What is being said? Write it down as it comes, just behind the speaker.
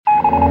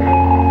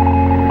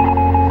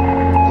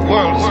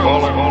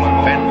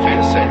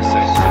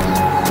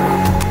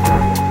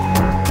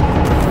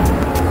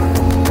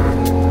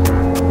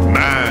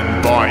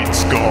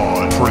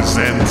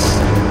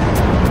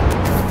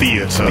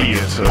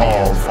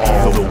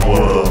of the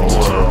world.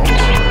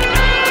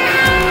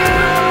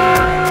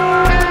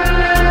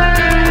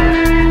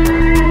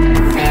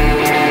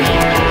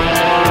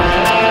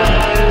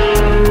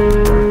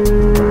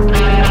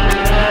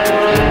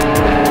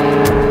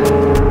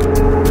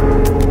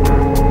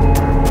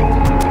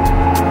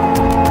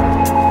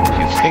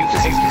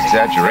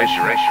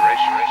 Exaggeration.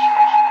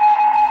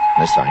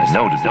 Unless I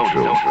know to be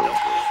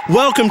true.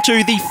 Welcome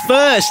to the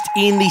first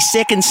in the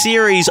second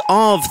series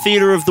of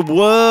Theatre of the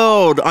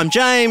World. I'm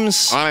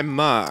James. I'm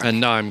Mark.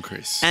 And I'm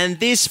Chris. And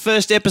this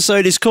first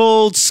episode is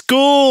called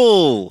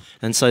School.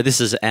 And so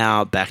this is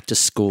our back to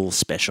school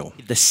special.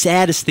 The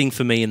saddest thing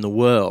for me in the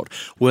world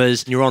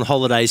was you're on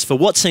holidays for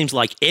what seems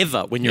like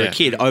ever when you're a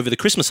kid over the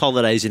Christmas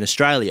holidays in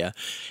Australia.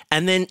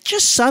 And then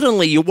just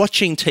suddenly you're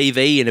watching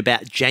TV in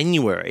about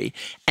January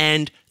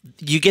and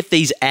you get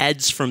these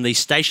ads from these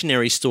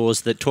stationery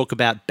stores that talk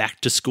about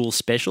back-to-school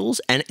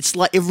specials, and it's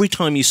like every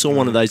time you saw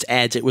one of those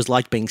ads, it was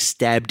like being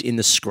stabbed in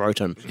the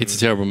scrotum. It's a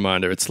terrible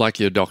reminder. It's like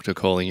your doctor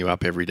calling you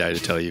up every day to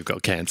tell you you've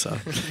got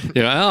cancer.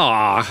 You're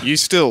like, You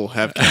still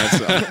have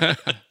cancer.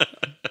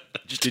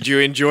 Did you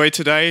enjoy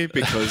today?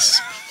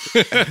 Because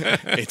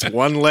it's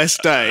one less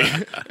day.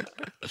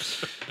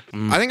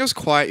 I think I was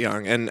quite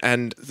young,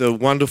 and The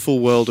Wonderful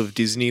World of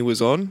Disney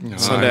was on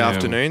Sunday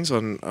afternoons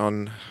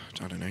on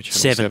I don't know,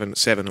 Channel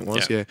 7 it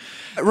was, yeah.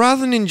 Rather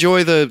than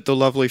enjoy the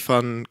lovely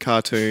fun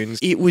cartoons,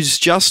 it was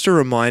just a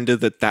reminder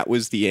that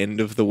was the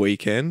end of the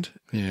weekend.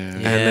 Yeah.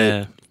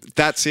 And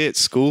that's it,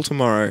 school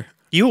tomorrow.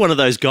 You were one of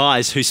those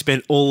guys who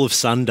spent all of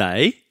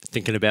Sunday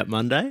thinking about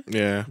Monday.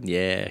 Yeah.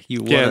 Yeah,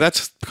 you were. Yeah,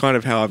 that's kind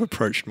of how I've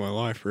approached my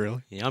life,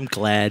 really. Yeah, I'm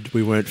glad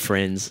we weren't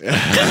friends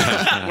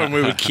when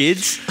we were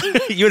kids.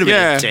 You would have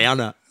been a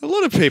downer. A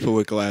lot of people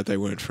were glad they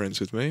weren't friends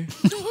with me.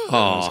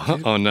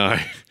 Oh no.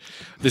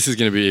 This is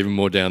going to be even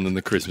more down than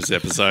the Christmas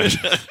episode.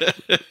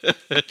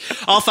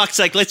 Oh, fuck's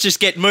sake, let's just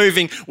get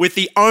moving with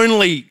the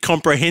only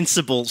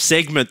comprehensible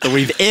segment that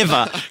we've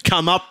ever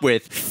come up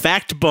with.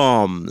 Fact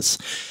bombs.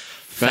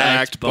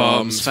 Fact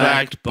bombs.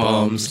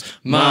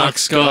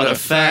 Mark's got a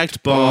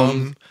fact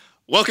bomb.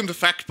 Welcome to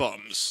Fact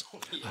Bombs.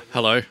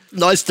 Hello.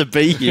 Nice to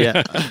be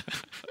here.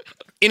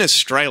 In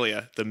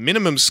Australia, the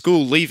minimum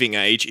school leaving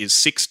age is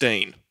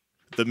 16.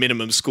 The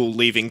minimum school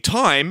leaving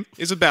time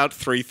is about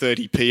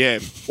 3:30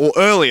 p.m. or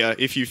earlier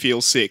if you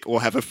feel sick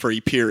or have a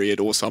free period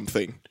or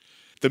something.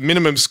 The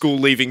minimum school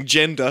leaving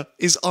gender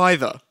is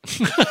either,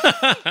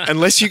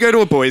 unless you go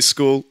to a boys'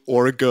 school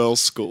or a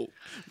girls' school.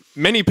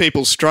 Many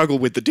people struggle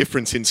with the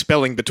difference in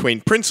spelling between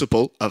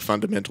principle, a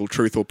fundamental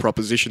truth or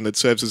proposition that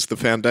serves as the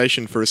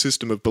foundation for a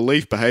system of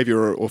belief,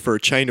 behaviour, or for a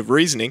chain of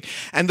reasoning,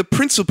 and the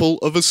principal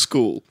of a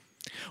school.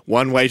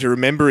 One way to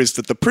remember is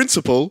that the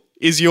principal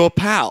is your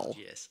pal.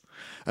 Yes.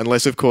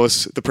 Unless, of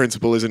course, the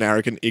principal is an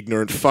arrogant,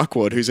 ignorant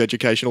fuckwad whose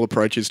educational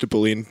approach is to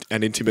bully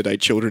and intimidate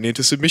children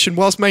into submission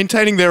whilst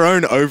maintaining their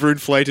own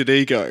overinflated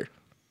ego.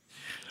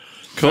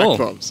 Cool.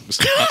 Fact bombs.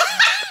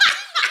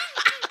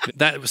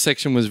 That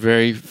section was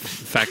very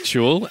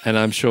factual and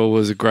I'm sure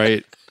was a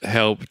great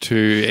help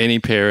to any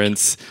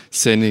parents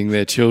sending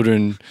their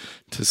children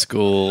to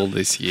school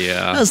this year.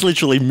 That was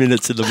literally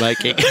minutes in the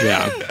making.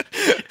 Yeah.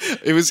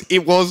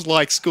 It was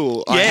like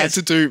school. I had Yes.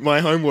 to do my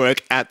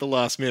homework at the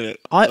last minute.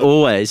 I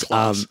always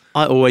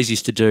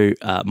used to do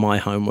my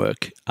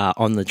homework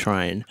on the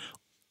train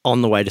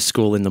on the way to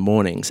school in the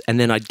mornings, and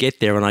then I'd get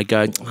there and I'd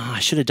go, I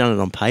should have done it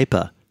on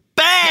paper.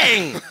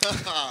 Bang!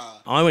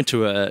 I went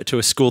to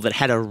a school that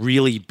had a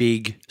really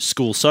big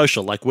school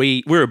social. Like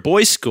we're a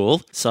boys'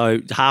 school,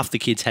 so half the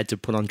kids had to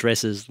put on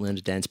dresses, learn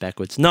to dance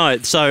backwards. No,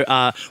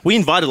 so we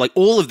invited like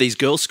all of these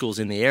girls' schools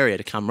in the area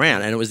to come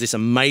round, and it was this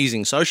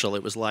amazing social.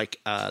 It was like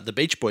the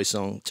Beach Boys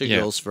song, two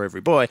girls for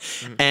every boy,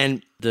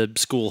 and the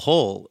school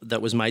hall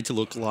that was made to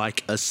look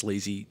like a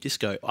sleazy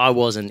disco. I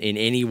wasn't in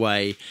any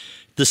way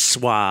the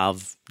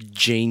suave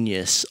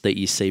genius that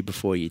you see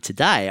before you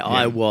today. Yeah.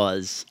 I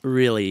was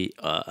really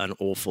an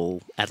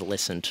awful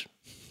adolescent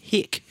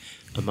hick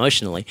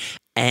emotionally.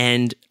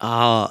 And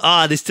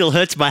this still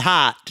hurts my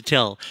heart to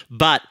tell.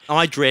 But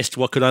I dressed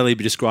what could only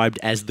be described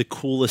as the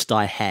coolest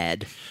I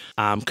had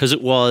because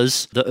it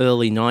was the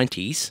early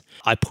 90s.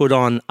 I put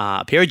on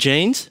a pair of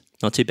jeans,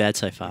 not too bad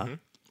so far. Mm-hmm.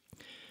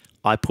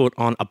 I put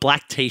on a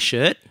black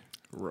T-shirt.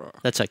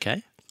 That's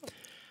okay.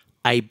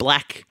 A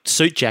black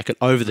suit jacket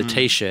over the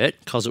T-shirt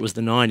because it was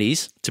the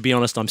 90s. To be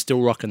honest, I'm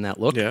still rocking that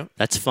look. Yeah.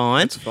 That's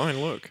fine. It's a fine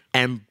look.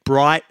 And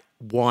bright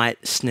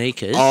white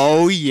sneakers.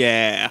 Oh,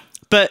 yeah.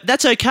 But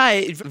that's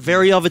okay.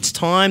 Very of its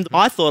time.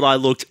 I thought I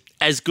looked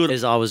as good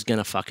as I was going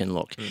to fucking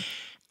look.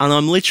 And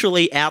I'm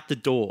literally out the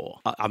door.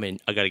 I mean,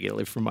 I got to get a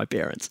lift from my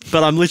parents.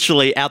 But I'm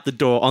literally out the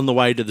door on the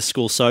way to the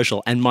school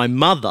social. And my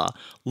mother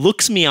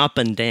looks me up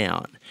and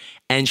down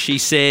and she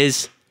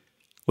says,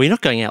 well, you're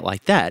not going out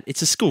like that.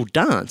 It's a school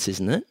dance,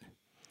 isn't it?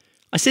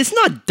 I said, it's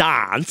not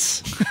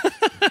dance.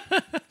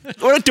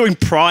 We're not doing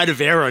Pride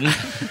of Erin.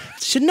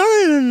 She said,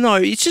 no.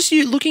 It's just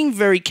you looking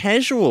very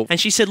casual. And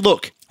she said,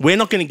 look, we're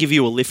not going to give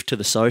you a lift to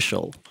the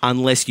social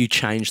unless you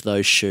change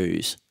those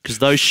shoes because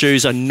those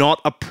shoes are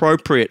not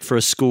appropriate for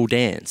a school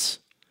dance.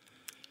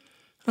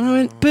 And I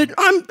went, but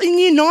I'm in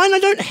year 9. I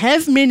don't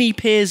have many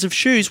pairs of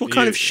shoes. What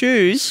kind of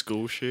shoes?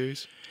 School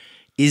shoes.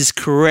 Is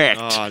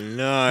correct. Oh,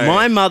 no.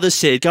 My mother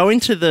said, go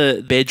into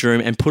the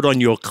bedroom and put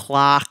on your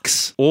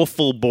Clark's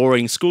awful,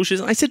 boring school shoes.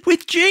 And I said,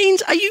 with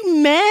jeans? Are you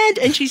mad?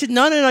 And she said,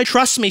 no,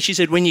 trust me. She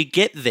said, when you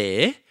get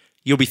there,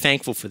 you'll be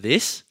thankful for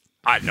this.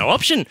 I had no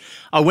option.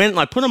 I went and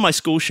I put on my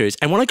school shoes.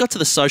 And when I got to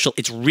the social,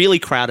 it's really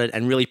crowded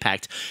and really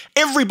packed.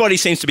 Everybody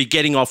seems to be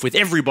getting off with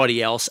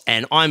everybody else.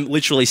 And I'm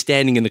literally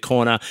standing in the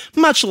corner,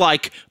 much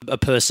like a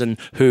person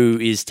who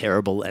is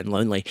terrible and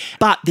lonely.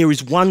 But there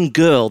is one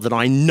girl that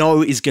I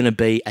know is going to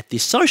be at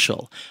this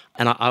social.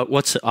 And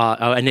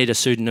I need a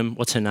pseudonym.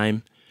 What's her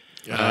name?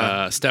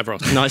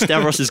 Stavros. No,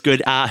 Stavros is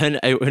good.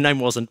 Her name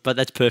wasn't, but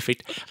that's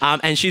perfect.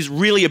 And she's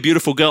really a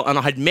beautiful girl. And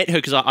I had met her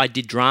because I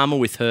did drama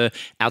with her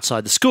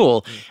outside the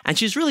school. And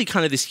she's really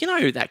kind of this,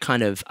 that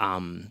kind of...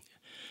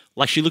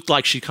 like she looked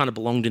like she kind of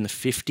belonged in the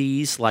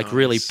 50s, like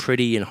really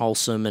pretty and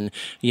wholesome and,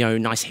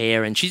 nice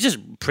hair. And she's just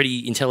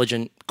pretty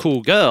intelligent,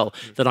 cool girl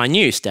that I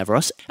knew,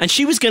 Stavros. And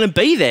she was going to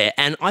be there.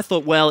 And I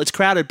thought, well, it's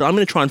crowded, but I'm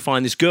going to try and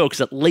find this girl because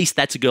at least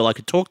that's a girl I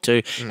could talk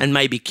to and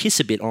maybe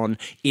kiss a bit on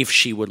if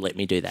she would let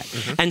me do that.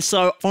 And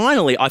so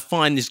finally I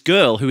find this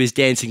girl who is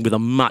dancing with a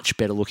much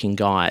better looking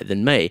guy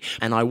than me.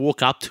 And I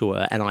walk up to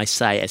her and I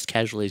say as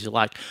casually as you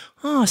like,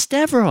 oh,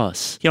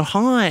 Stavros,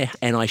 hi.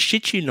 And I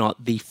shit you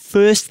not, the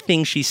first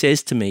thing she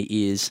says to me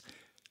is,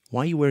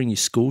 why are you wearing your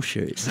school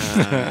shoes?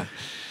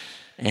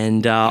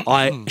 And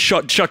I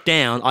shot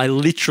down. I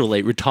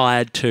literally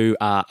retired to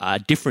a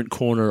different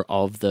corner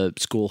of the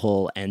school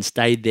hall and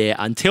stayed there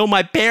until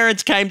my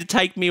parents came to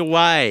take me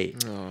away.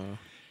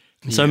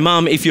 So,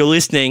 Mum, if you're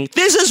listening,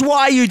 this is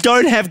why you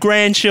don't have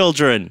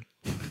grandchildren.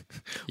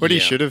 What he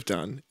should have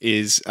done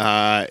is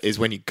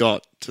when you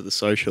got to the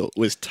social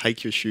was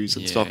take your shoes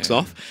and socks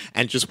off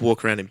and just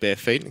walk around in bare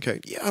feet and go,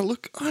 yeah,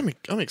 look, I'm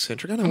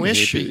eccentric. I don't wear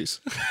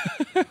shoes.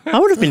 I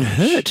would have been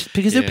hurt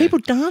because there were people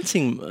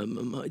dancing.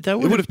 It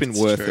would have been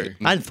worth it.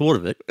 I hadn't thought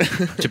of it,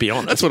 to be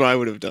honest. That's what I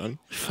would have done.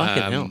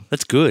 Fucking hell.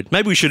 That's good.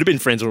 Maybe we should have been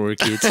friends when we were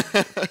kids.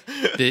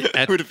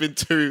 It would have been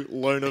two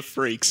loner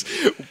freaks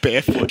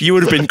barefoot. You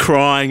would have been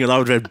crying and I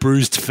would have had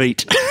bruised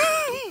feet.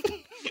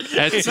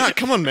 No,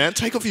 come on, man.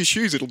 Take off your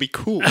shoes. It'll be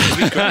cool. It'll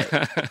be great.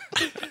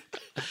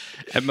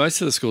 At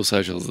most of the school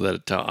socials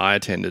that I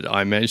attended,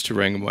 I managed to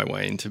wrangle my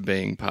way into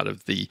being part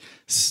of the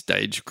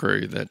stage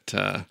crew that...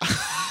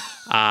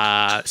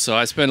 so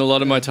I spent a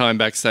lot of my time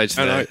backstage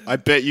there. I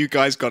bet you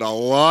guys got a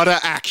lot of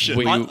action.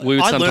 We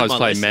would sometimes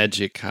play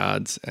magic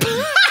cards. And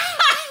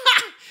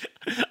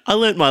I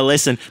learnt my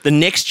lesson. The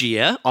next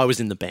year, I was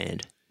in the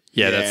band.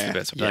 that's the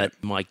best part.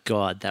 But my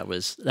God, that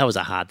was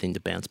a hard thing to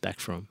bounce back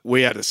from.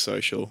 We had a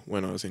social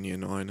when I was in year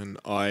 9 and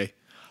I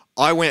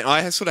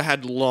sort of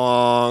had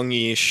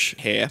longish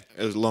hair,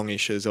 as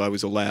longish as I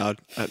was allowed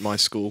at my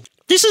school.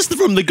 This is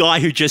from the guy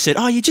who just said,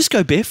 oh, you just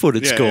go barefoot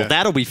at school. Yeah.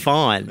 That'll be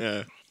fine.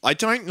 Yeah. I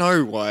don't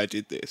know why I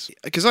did this.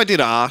 Because I did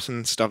art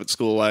and stuff at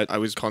school. I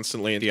was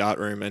constantly in the art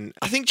room. And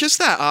I think just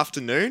that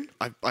afternoon,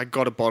 I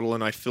got a bottle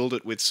and I filled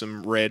it with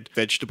some red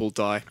vegetable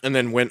dye and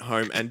then went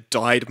home and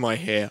dyed my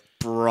hair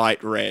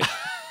bright red.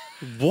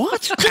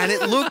 What? And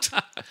it looked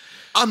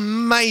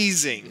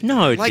amazing.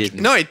 No, it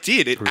didn't. No, it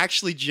did. It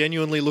actually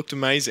genuinely looked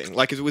amazing.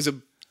 Like, it was a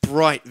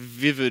bright,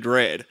 vivid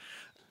red.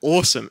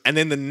 Awesome. And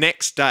then the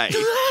next day,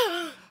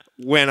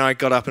 when I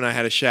got up and I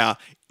had a shower,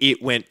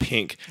 it went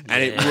pink.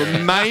 And it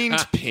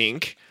remained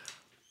pink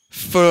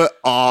for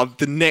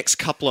the next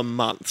couple of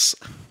months.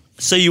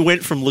 So you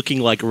went from looking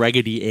like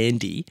Raggedy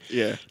Andy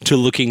to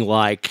looking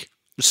like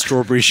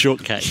strawberry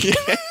shortcake.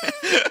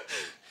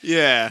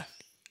 Yeah.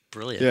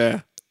 Brilliant. Yeah.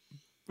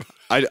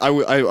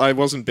 I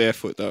wasn't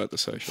barefoot, though, at the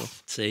social.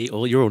 See,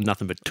 you're all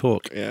nothing but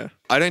talk. Yeah.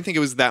 I don't think it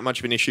was that much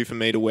of an issue for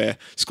me to wear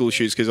school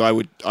shoes because I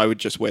would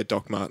just wear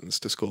Doc Martens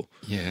to school.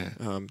 Yeah.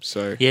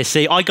 Yeah,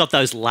 see, I got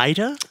those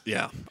later.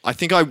 Yeah. I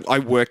think I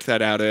worked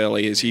that out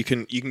early is you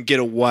can get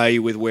away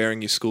with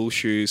wearing your school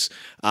shoes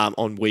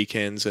on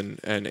weekends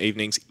and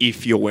evenings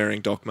if you're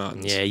wearing Doc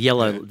Martens. Yeah,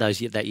 yellow,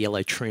 that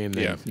yellow trim.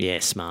 Yeah.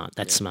 Smart.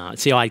 That's smart.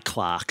 See, I had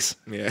Clark's.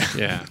 Yeah.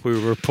 Yeah. We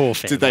were a poor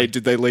family.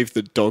 Did they leave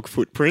the dog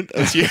footprint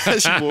as you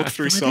walk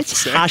through soft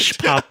sand? Hush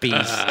puppies.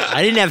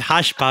 I didn't have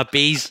hush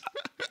puppies.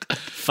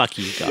 Fuck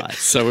you guys.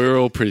 So we were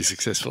all pretty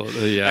successful at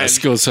the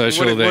school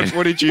social there.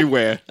 What did you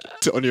wear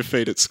on your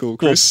feet at school,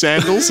 Chris?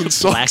 Sandals and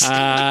socks?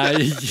 I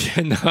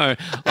didn't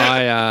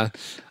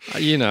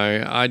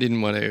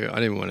want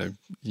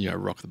to,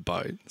 rock the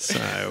boat. So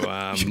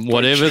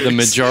whatever the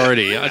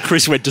majority.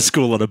 Chris went to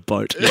school on a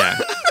boat. Yeah.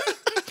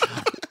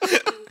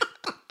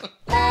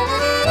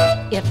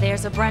 If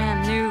there's a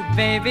brand new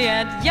baby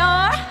at your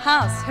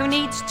house who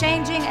needs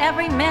changing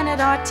every minute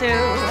or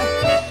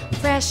two,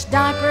 fresh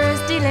diapers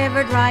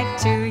delivered right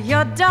to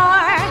your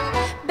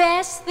door,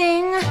 best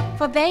thing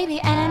for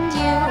baby and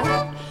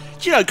you.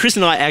 Do you know, Chris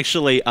and I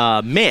actually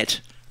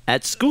met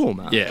at school,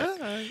 Mark. Yeah.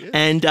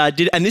 And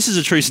and this is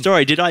a true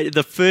story.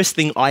 The first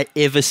thing I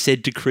ever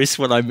said to Chris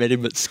when I met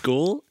him at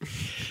school,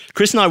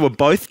 Chris and I were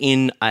both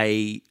in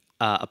a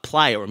a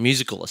play or a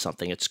musical or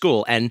something at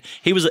school, and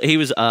he was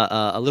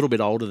a little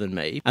bit older than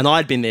me, and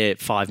I'd been there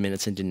 5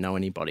 minutes and didn't know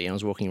anybody. I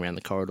was walking around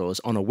the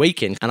corridors on a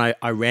weekend, and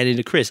I ran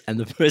into Chris, and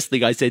the first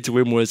thing I said to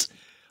him was,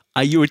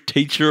 "Are you a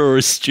teacher or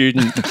a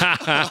student?"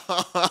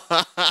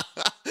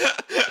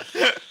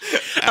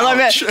 And I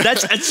mean,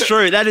 that's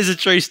true. That is a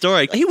true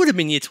story. He would have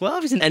been year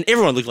 12, and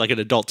everyone looked like an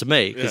adult to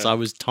me because I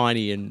was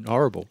tiny and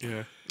horrible.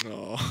 Yeah.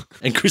 Oh.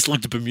 And Chris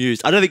looked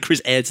bemused. I don't think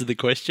Chris answered the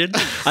question.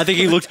 I think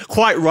he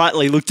quite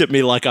rightly looked at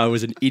me like I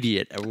was an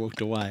idiot and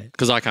walked away.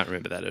 Because I can't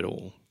remember that at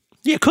all.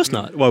 Yeah, of course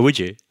not. Why would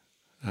you?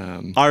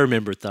 I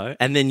remember it though.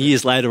 And then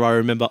years later, I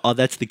remember,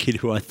 that's the kid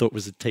who I thought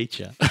was a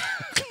teacher.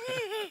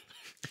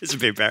 It's a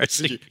bit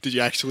embarrassing. Did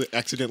you actually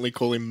accidentally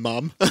call him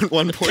mum at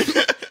one point?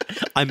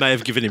 I may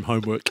have given him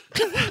homework.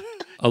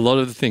 A lot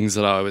of the things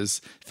that I was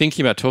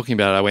thinking about talking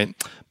about, I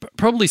went,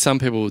 probably some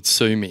people would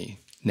sue me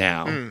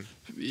now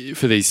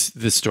for the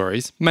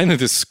stories, mainly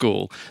this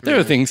school. There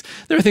are things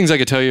I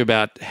could tell you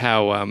about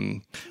how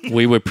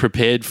we were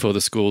prepared for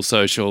the school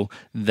social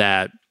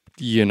that,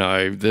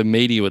 the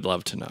media would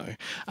love to know.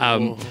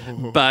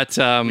 But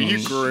Were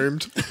you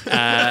groomed?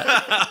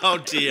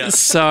 Oh dear.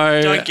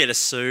 So Don't get us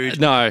sued.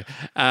 No.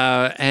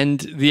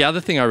 And the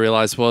other thing I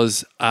realised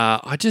was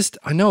I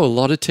know a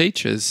lot of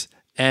teachers,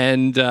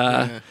 and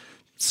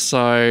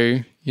so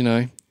you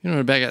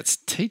don't bag out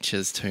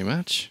teachers too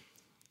much.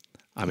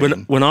 I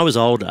mean, When I was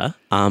older,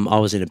 I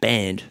was in a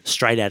band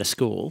straight out of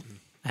school,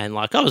 and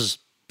I was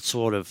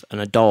sort of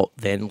an adult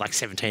then,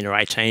 17 or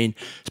 18,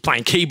 was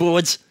playing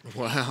keyboards.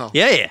 Wow.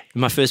 Yeah,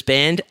 in my first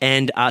band.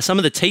 And some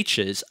of the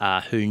teachers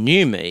who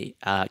knew me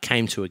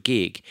came to a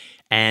gig,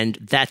 and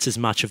that's as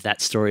much of that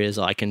story as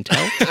I can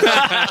tell.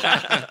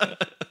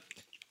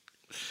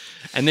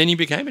 and then you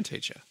became a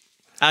teacher.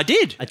 I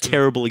did. A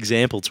terrible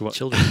example to what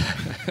children.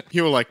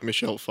 You were like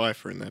Michelle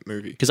Pfeiffer in that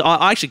movie. Because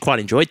I actually quite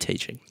enjoyed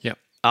teaching. Yep.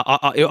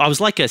 I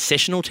was like a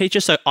sessional teacher,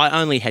 so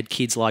I only had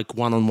kids 1-on-1,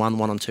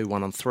 1-on-2,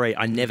 1-on-3.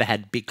 I never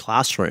had big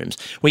classrooms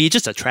where you're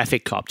just a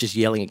traffic cop just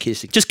yelling at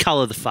kids, just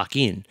colour the fuck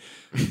in.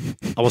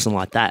 I wasn't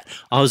like that.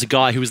 I was a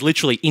guy who was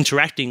literally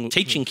interacting,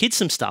 teaching kids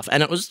some stuff,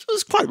 and it was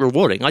quite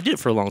rewarding. I did it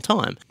for a long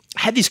time.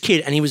 I had this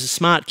kid, and he was a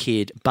smart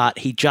kid, but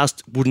he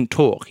just wouldn't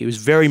talk. He was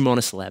very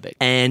monosyllabic,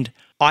 and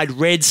I'd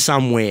read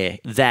somewhere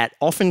that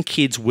often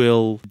kids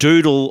will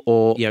doodle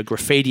or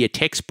graffiti a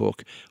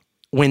textbook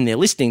when they're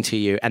listening to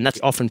you, and that's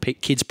often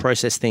kids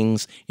process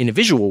things in a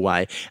visual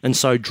way, and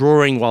so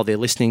drawing while they're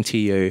listening to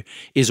you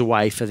is a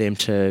way for them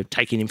to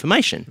take in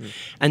information.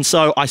 And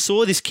so I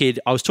saw this kid,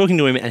 I was talking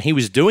to him, and he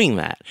was doing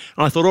that,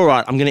 and I thought, all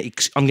right, I'm going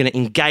to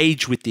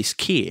engage with this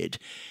kid,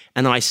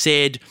 and I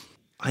said,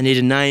 I need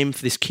a name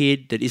for this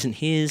kid that isn't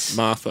his.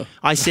 Martha.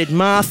 I said,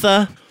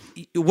 Martha,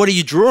 what are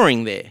you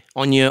drawing there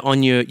on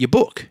your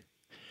book?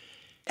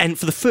 And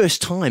for the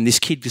first time, this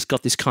kid just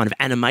got this kind of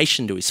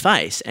animation to his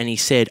face, and he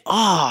said,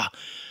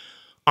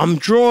 I'm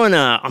drawing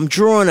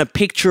a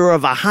picture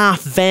of a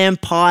half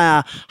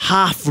vampire,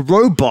 half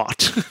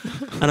robot.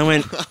 And I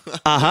went,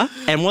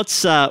 and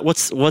what's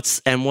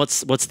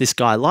this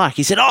guy like?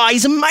 He said,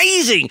 he's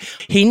amazing.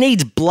 He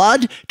needs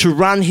blood to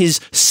run his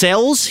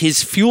cells,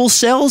 his fuel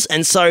cells,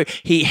 and so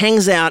he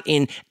hangs out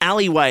in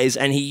alleyways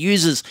and he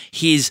uses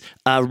his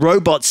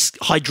robot's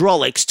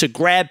hydraulics to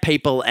grab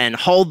people and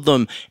hold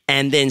them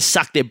and then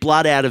suck their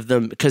blood out of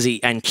them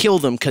and kill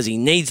them because he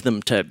needs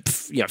them to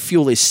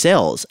fuel his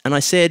cells. And I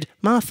said,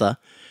 Martha,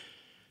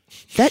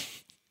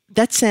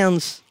 that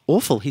sounds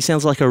awful. He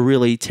sounds like a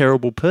really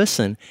terrible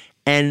person.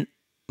 And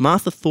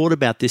Martha thought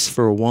about this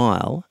for a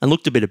while and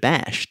looked a bit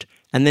abashed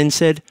and then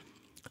said,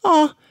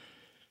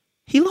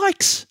 he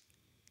likes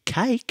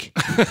cake.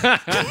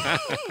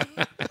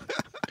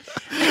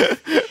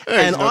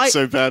 And not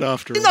so bad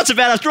after all. Not so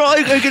bad after all.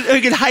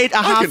 Who could hate a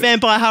half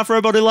vampire, half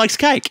robot who likes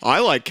cake? I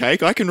like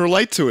cake. I can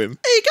relate to him.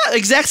 There you go.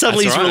 Exact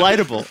suddenly he's That's right.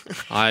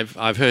 relatable.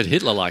 I've heard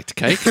Hitler liked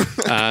cake.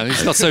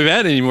 He's not so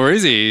bad anymore,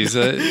 is he? He's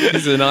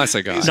a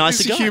nicer guy.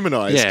 Nicer He's guy.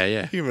 humanised.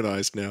 Yeah.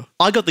 Humanised now.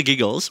 I got the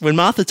giggles. When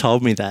Martha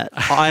told me that,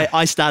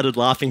 I started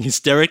laughing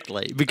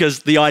hysterically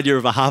because the idea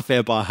of a half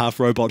vampire, half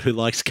robot who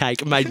likes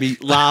cake made me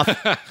laugh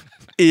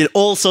in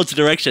all sorts of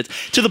directions,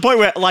 to the point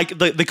where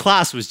the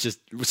class was just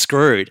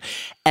screwed.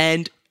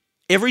 And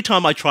every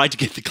time I tried to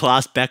get the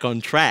class back on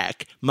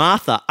track,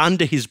 Martha,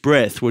 under his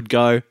breath, would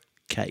go,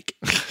 cake.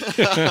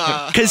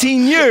 Because he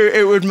knew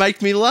it would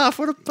make me laugh.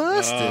 What a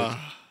bastard.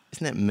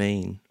 Isn't that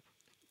mean?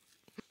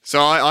 So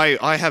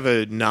I have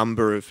a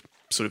number of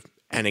sort of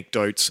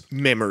anecdotes,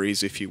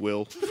 memories, if you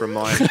will, from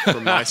my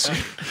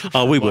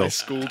We will.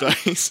 school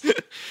days.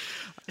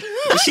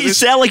 You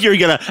sound like you're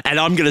going to, and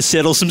I'm going to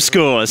settle some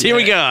scores. Here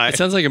we go. It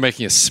sounds like you're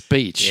making a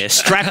speech. Yeah,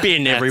 strap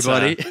in,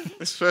 everybody.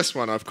 This first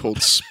one I've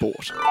called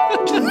sport.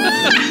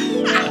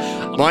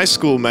 My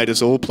school made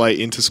us all play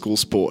inter-school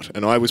sport,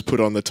 and I was put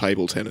on the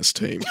table tennis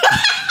team.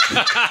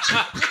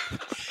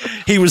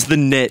 He was the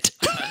net.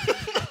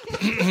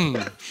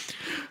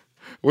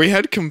 We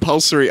had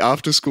compulsory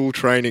after-school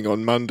training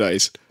on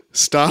Mondays,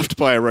 staffed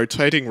by a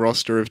rotating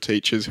roster of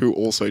teachers who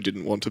also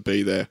didn't want to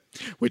be there,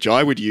 which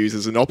I would use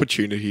as an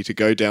opportunity to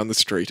go down the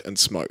street and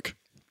smoke.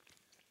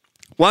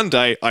 One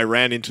day, I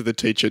ran into the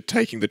teacher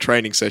taking the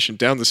training session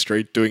down the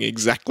street doing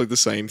exactly the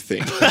same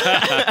thing.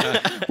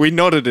 We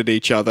nodded at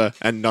each other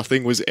and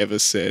nothing was ever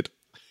said.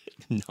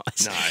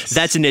 Nice.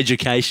 That's an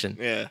education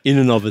Yeah. in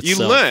and of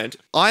itself.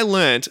 I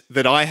learned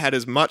that I had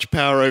as much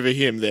power over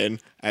him then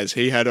as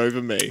he had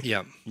over me.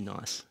 Yeah.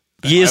 Nice.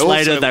 Years I also-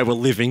 later, they were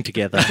living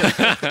together.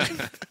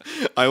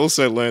 I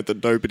also learned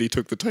that nobody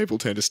took the table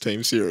tennis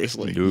team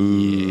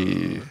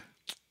seriously.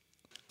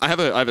 I have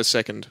a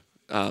second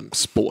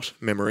sport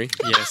memory.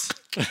 Yes.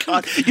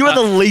 God, you are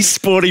the least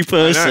sporty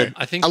person.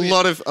 I think a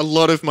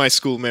lot of my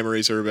school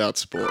memories are about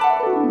sport.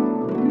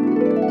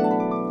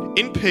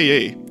 In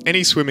PE,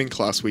 any swimming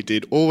class we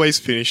did always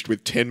finished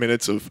with 10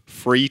 minutes of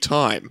free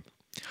time.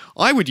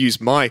 I would use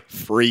my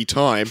free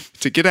time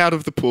to get out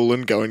of the pool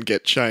and go and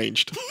get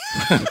changed.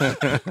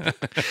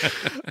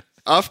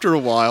 After a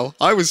while,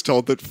 I was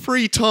told that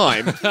free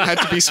time had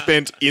to be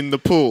spent in the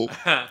pool.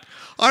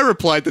 I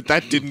replied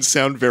that didn't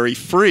sound very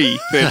free,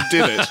 then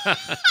did it?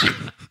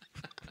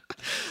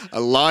 A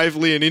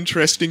lively and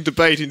interesting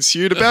debate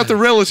ensued about the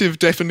relative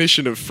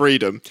definition of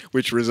freedom,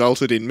 which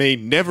resulted in me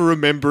never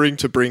remembering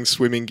to bring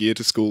swimming gear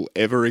to school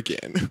ever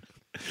again.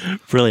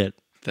 Brilliant.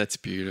 That's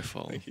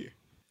beautiful. Thank you.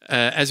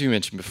 As you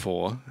mentioned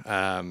before,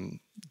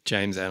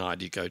 James and I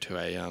did go to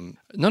a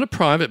not a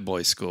private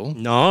boys' school.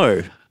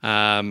 No.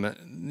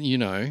 You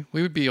know,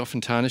 we would be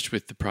often tarnished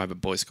with the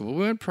private boys' school. We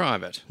weren't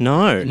private.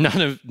 No.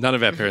 None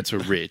of our parents were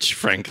rich,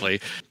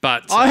 frankly.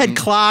 But I had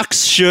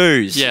Clark's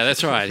shoes. yeah,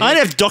 that's right. I'd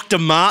have Dr.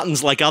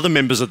 Martens like other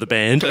members of the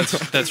band.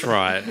 That's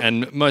right.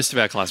 And most of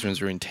our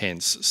classrooms were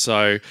intense.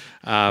 So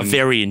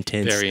Very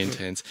intense. very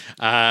intense.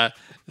 Or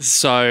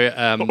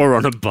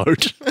on a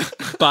boat.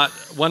 But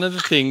one of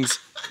the things.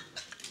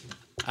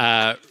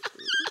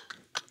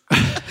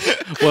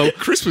 Well,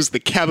 Chris was the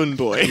cabin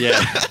boy.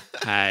 yeah.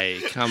 Hey,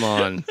 come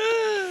on.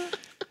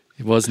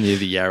 It was near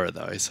the Yarra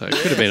though, so it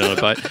could have been on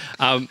a boat.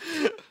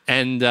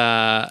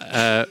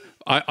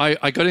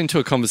 I got into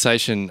a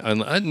conversation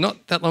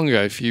not that long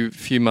ago, a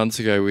few months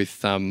ago,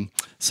 with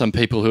some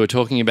people who were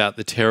talking about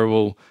the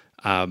terrible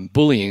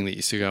bullying that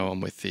used to go on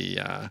with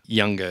the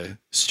younger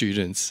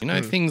students. You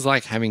know, things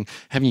like having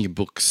your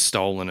books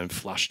stolen and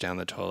flushed down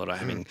the toilet, or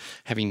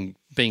having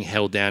being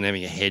held down,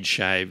 having your head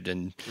shaved,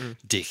 and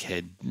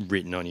dickhead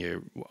written on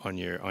your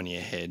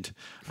head,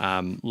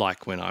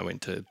 like when I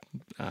went to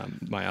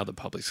my other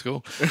public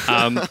school.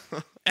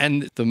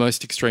 And the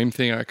most extreme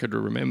thing I could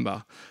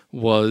remember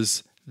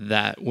was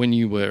that when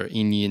you were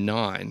in year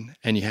 9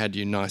 and you had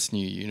your nice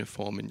new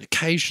uniform, and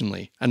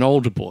occasionally an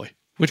older boy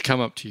would come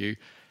up to you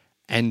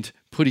and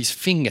put his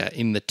finger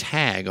in the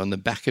tag on the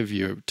back of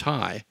your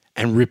tie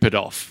and rip it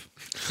off.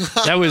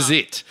 That was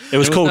it. It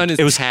was called known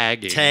as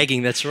tagging.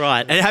 Tagging, that's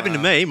right. And it happened to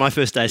me, my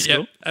first day of school.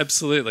 Yep,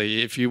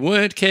 absolutely. If you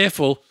weren't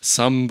careful,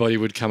 somebody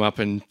would come up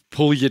and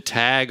pull your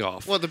tag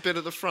off. What, the bit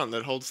at the front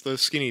that holds the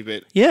skinny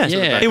bit? Yeah.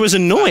 Yeah. It was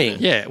annoying.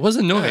 Yeah, it was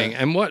annoying.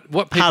 And what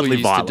people Hardly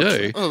used violent. to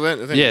do... Oh,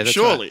 then Yeah, that's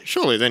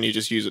surely then you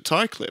just use a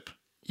tie clip.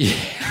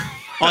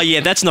 Oh, yeah,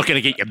 that's not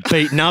going to get you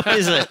beaten up,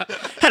 is it?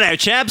 Hello,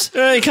 chaps.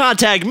 You can't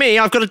tag me.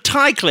 I've got a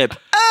tie clip.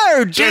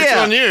 Oh, dear. Joke's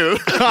on you.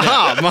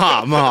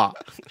 Ma.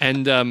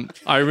 And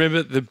I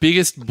remember the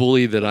biggest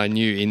bully that I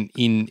knew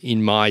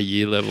in my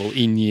year level,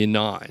 in year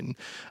 9,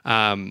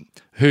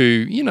 who,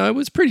 you know,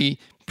 was pretty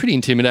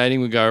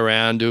intimidating. Would go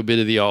around, do a bit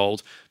of the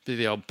old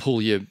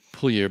pull your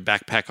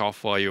backpack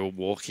off while you're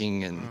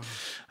walking,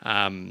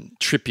 and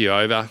trip you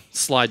over,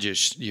 slide your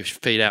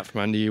feet out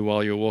from under you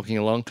while you're walking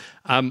along.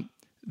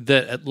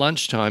 That at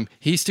lunchtime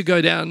he used to go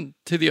down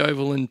to the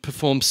Oval and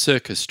perform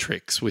circus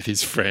tricks with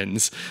his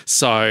friends.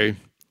 So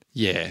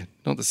yeah,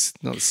 not the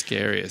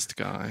scariest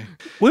guy.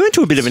 We went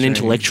to a bit of an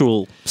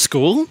intellectual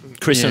school,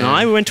 Chris and Yeah.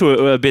 I. We went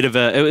to a bit of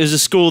it was a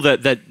school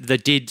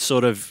that did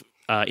sort of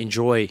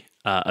enjoy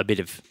a bit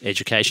of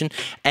education.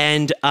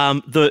 And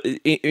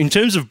in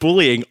terms of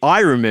bullying, I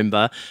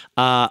remember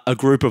a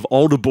group of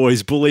older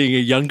boys bullying a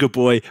younger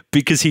boy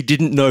because he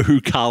didn't know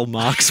who Karl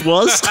Marx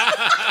was.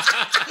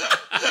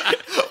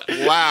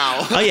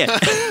 Wow. Oh,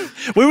 yeah.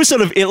 We were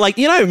sort of like,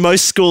 you know,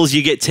 most schools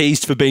you get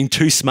teased for being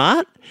too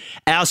smart.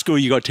 Our school,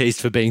 you got teased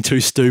for being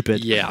too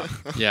stupid. Yeah,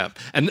 yeah.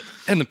 And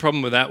the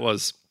problem with that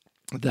was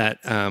that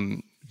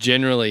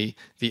generally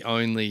the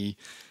only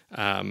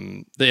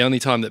time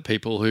that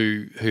people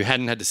who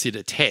hadn't had to sit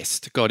a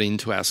test got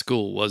into our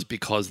school was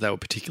because they were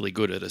particularly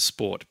good at a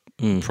sport,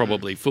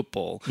 probably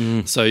football.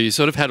 So you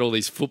sort of had all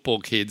these football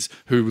kids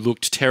who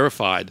looked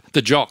terrified.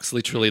 The jocks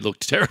literally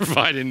looked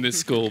terrified in this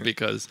school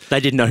because... They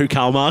didn't know who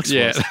Karl Marx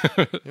Yeah.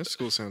 was. Your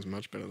school sounds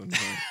much better than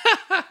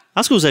mine.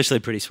 Our school's actually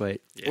pretty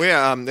sweet.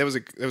 There was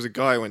a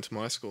guy who went to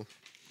my school.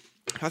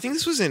 I think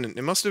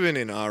it must have been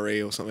in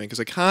RE or something, because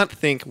I can't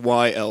think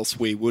why else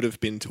we would have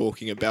been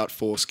talking about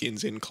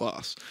foreskins in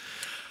class.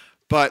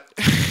 But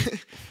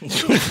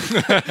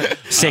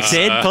Sex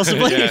ed,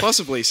 possibly?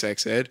 possibly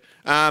sex ed.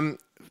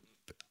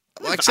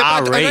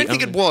 Except RE, I don't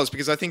think it was,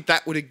 because I think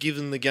that would have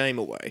given the game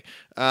away.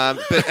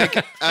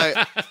 But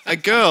a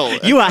girl...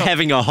 You are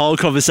having a whole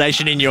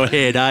conversation in your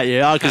head, aren't you?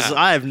 Because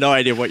I have no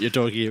idea what you're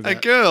talking A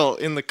about. girl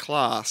in the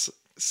class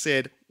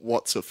said,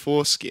 what's a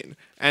foreskin?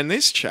 And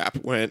this chap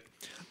went,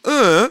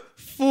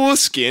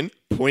 foreskin,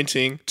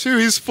 pointing to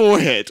his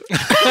forehead.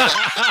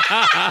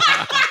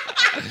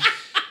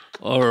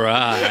 All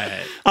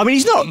right. I mean,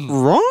 he's not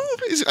wrong.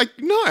 It's like,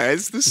 no,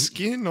 it's the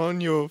skin on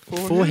your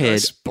forehead. I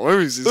Forehead.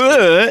 suppose.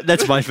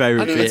 That's my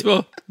favourite It's bit.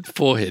 more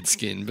forehead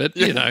skin, but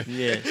you know.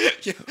 Yeah.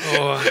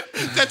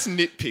 That's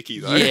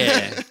nitpicky, though.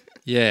 Yeah.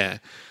 Yeah.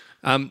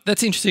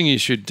 That's interesting. You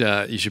should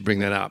bring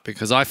that up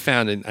because I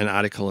found an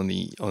article on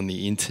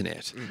the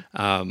internet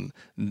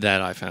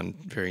that I found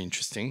very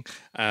interesting.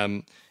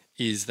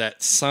 Is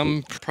that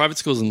some private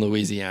schools in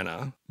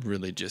Louisiana,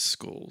 religious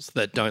schools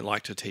that don't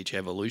like to teach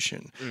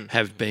evolution,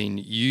 have been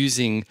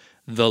using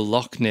the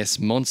Loch Ness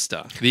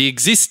Monster, the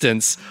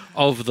existence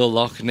of the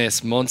Loch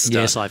Ness Monster.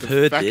 Yes, I've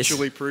heard this.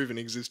 Factually proven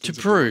existence.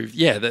 To prove,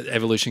 that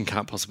evolution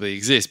can't possibly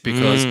exist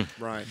because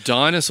Right.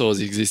 dinosaurs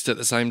exist at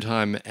the same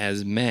time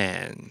as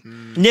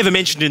man. Never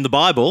mentioned in the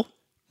Bible.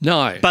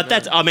 No. But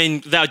that's, I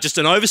mean, that was just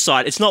an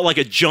oversight. It's not like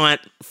a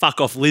giant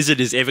fuck-off lizard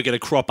is ever going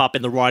to crop up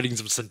in the writings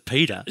of St.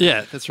 Peter.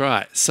 yeah, that's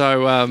right.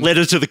 So,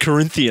 Letter to the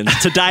Corinthians.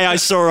 Today I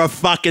saw a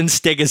fucking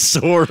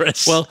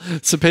stegosaurus. well,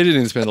 St. Peter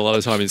didn't spend a lot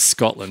of time in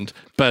Scotland,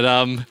 but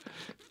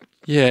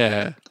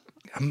yeah,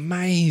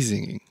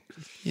 amazing.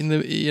 In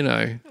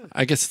the,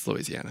 I guess it's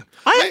Louisiana.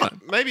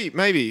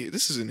 Maybe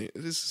this is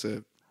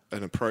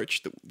an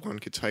approach that one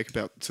could take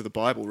about to the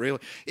Bible. Really,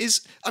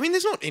 there's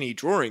not any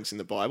drawings in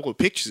the Bible or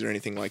pictures or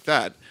anything like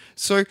that.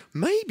 So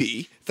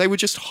maybe they were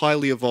just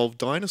highly evolved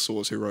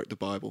dinosaurs who wrote the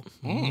Bible.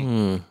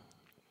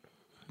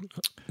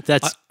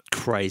 that's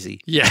crazy.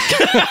 Yeah.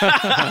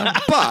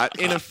 But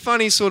in a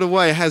funny sort of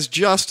way, has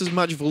just as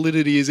much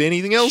validity as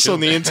anything else on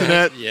the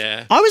internet.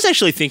 Yeah. I was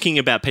actually thinking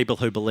about people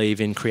who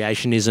believe in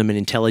creationism and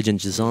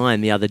intelligent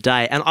design the other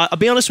day, and I'll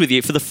be honest with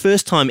you, for the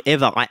first time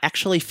ever, I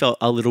actually felt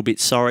a little bit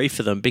sorry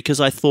for them because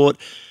I thought,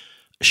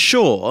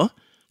 sure,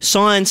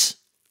 science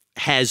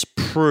has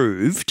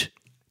proved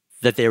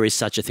that there is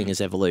such a thing as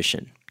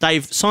evolution.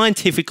 They've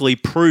scientifically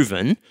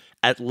proven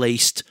at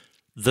least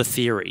the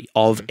theory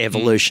of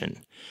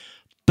evolution.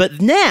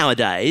 But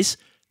nowadays,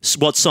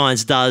 what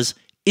science does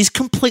is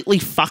completely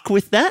fuck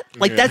with that.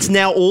 Like, that's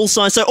now all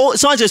science. So all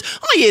science says,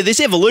 oh, yeah, there's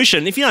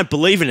evolution. If you don't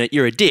believe in it,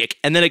 you're a dick.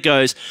 And then it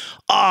goes,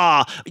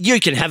 you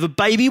can have a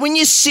baby when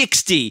you're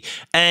 60.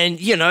 And,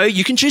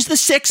 you can choose the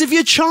sex of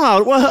your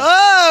child.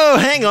 Well,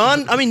 hang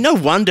on. I mean, no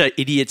wonder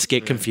idiots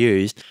get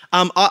confused.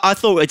 I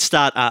thought we'd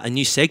start a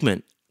new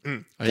segment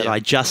that I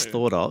just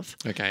thought of.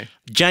 Okay.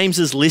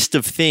 James's list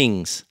of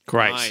things.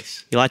 Great.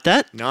 Nice. You like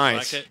that?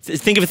 Nice.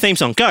 Think of a theme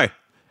song. Go.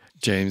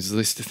 James'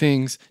 list of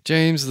things.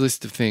 James'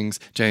 list of things.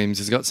 James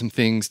has got some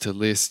things to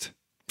list.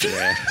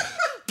 Yeah.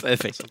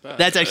 Perfect.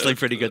 That's actually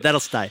pretty good.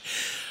 That'll stay.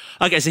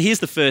 Okay, so here's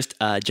the first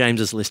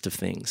James's list of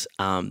things.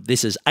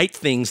 This is 8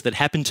 things that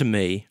happened to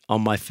me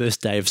on my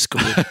first day of school.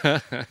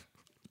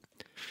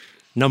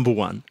 Number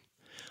 1,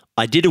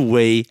 I did a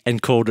wee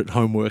and called it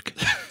homework.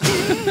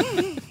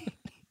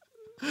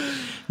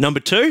 Number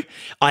 2,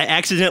 I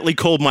accidentally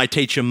called my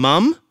teacher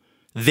mum.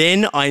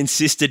 Then I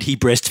insisted he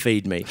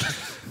breastfeed me.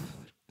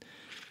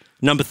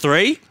 Number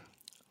 3,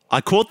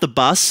 I caught the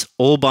bus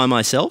all by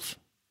myself.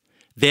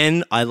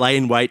 Then I lay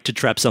in wait to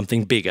trap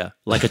something bigger,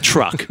 like a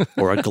truck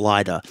or a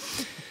glider.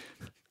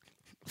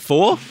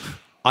 4,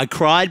 I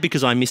cried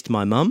because I missed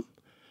my mum,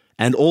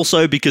 and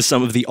also because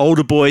some of the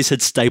older boys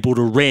had stapled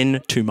a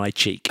wren to my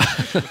cheek.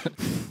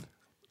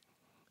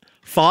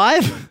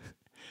 5,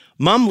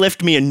 Mum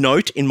left me a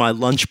note in my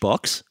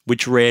lunchbox,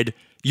 which read,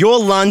 "Your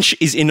lunch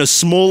is in a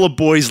smaller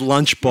boy's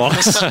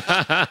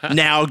lunchbox.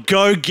 Now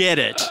go get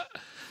it."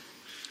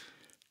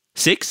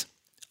 6,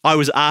 I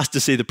was asked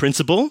to see the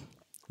principal.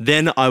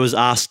 Then I was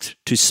asked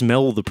to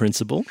smell the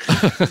principal.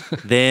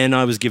 Then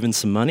I was given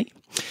some money.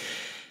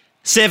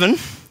 7,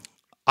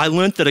 I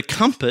learnt that a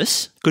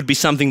compass could be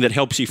something that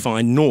helps you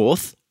find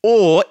north,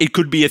 or it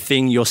could be a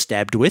thing you're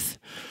stabbed with.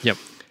 Yep.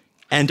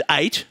 And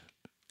 8,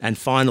 and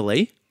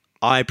finally,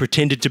 I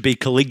pretended to be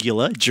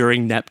Caligula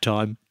during nap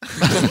time.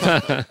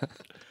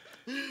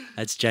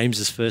 That's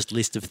James's first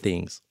list of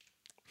things.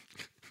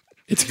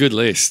 It's a good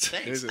list.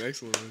 It is an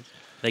excellent list.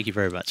 Thank you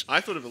very much.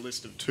 I thought of a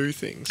list of 2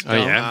 things. Oh,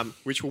 yeah?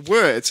 Which were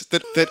words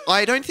that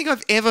I don't think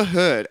I've ever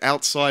heard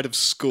outside of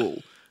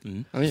school.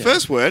 Oh, yeah.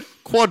 First word,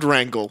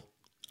 quadrangle.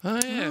 Oh,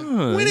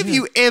 yeah. When have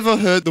you ever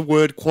heard the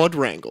word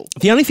quadrangle?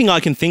 The only thing I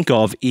can think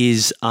of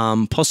is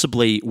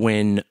possibly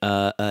when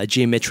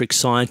geometric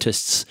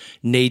scientists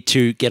need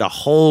to get a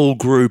whole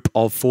group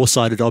of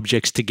four-sided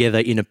objects together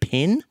in a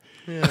pen.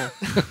 Yeah.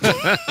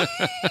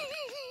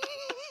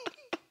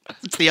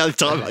 It's the only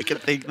time I can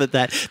think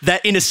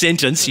that in a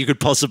sentence you could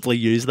possibly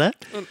use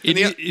that.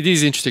 It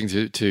is interesting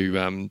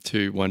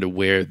to wonder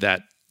where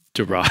that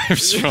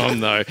derives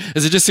from, though.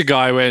 Is it just a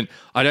guy who went,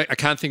 I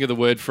can't think of the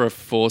word for a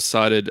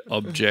four-sided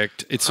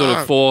object. It's sort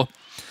of four.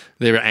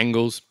 There are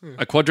angles.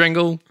 A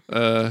quadrangle.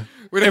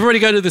 Everybody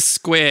go to the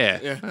square.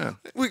 Yeah. Oh.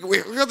 We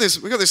got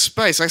this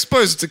space. I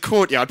suppose it's a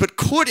courtyard, but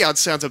courtyard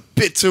sounds a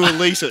bit too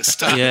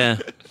elitist. Yeah.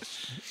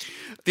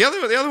 The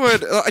other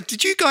word.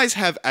 Did you guys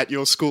have at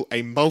your school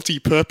a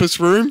multi-purpose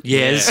room?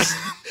 Yes.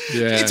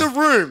 Yeah. It's a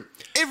room.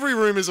 Every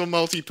room is a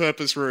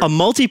multi-purpose room. A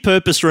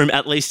multi-purpose room,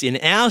 at least in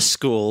our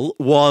school,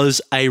 was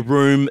a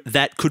room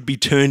that could be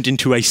turned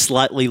into a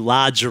slightly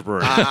larger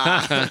room.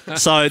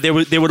 So there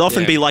would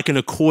often be like an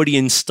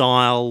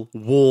accordion-style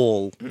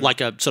wall,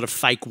 like a sort of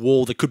fake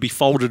wall that could be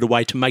folded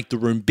away to make the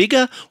room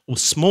bigger or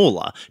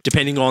smaller,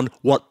 depending on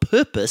what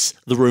purpose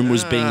the room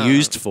was being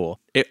used for.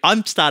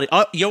 I'm starting.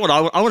 You know what?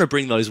 I want to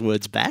bring those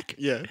words back.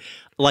 Yeah.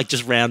 Like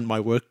just round my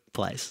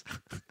workplace.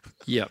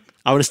 Yep.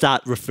 I want to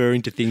start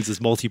referring to things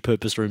as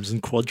multi-purpose rooms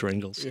and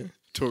quadrangles. Yeah.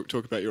 Talk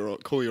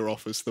about call your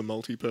office the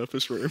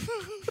multi-purpose room.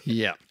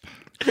 Yep.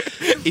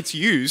 It's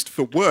used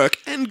for work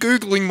and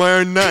Googling my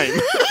own name.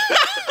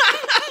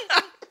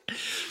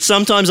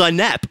 Sometimes I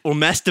nap or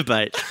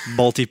masturbate.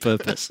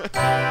 Multi-purpose.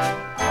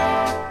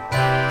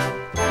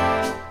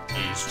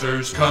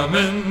 Easter's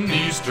coming,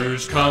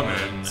 Easter's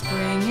coming.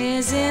 Spring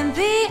is in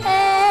the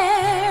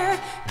air.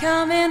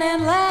 Come in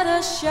and let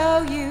us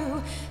show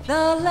you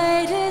the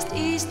latest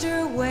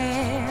Easter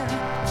wear.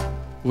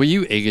 Were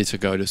you eager to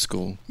go to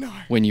school? No.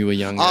 When you were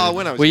younger? Oh,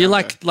 when I was Were you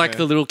younger, like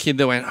the little kid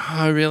that went,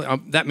 oh, really?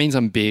 That means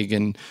I'm big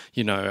and,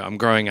 I'm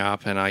growing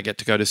up and I get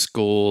to go to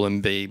school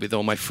and be with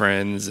all my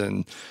friends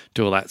and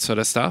do all that sort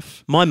of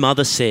stuff? My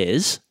mother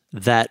says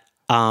that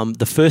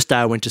the first day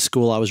I went to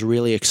school, I was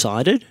really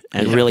excited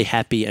and really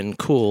happy and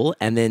cool.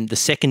 And then the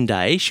second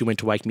day, she went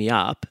to wake me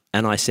up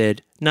and I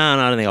said, no,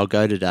 I don't think I'll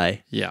go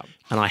today. Yeah.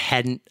 And I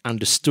hadn't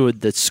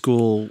understood that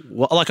school,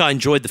 I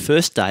enjoyed the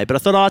first day, but I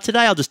thought, today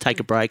I'll just take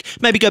a break.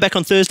 Maybe go back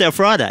on Thursday or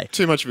Friday.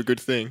 Too much of a good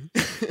thing.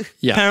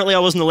 Yeah. Apparently I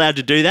wasn't allowed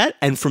to do that.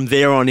 And from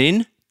there on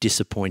in,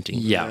 disappointing.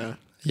 Yeah.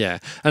 Yeah.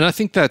 And I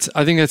think that's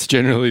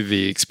generally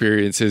the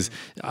experience is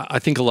I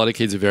think a lot of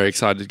kids are very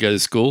excited to go to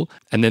school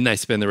and then they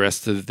spend the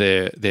rest of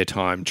their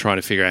time trying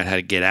to figure out how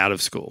to get out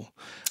of school.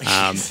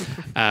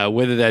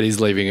 Whether that is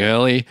leaving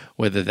early,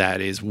 whether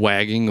that is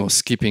wagging or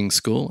skipping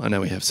school. I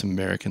know we have some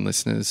American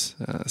listeners.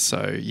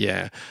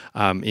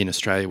 In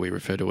Australia, we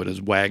refer to it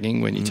as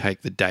wagging when you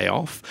take the day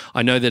off.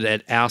 I know that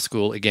at our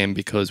school, again,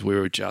 because we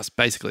were just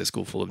basically a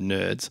school full of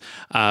nerds,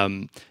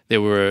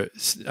 there were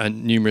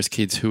numerous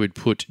kids who would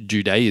put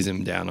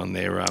Judaism down on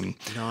their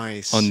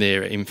Nice. on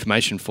their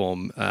information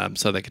form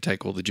so they could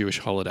take all the Jewish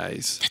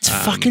holidays. That's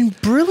fucking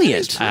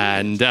brilliant.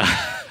 And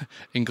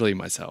including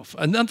myself.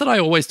 And not that I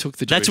always took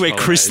the Jewish That's where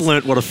Chris holidays.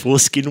 learnt what a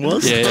foreskin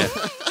was. Yeah.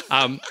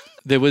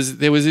 There was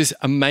this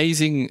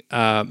amazing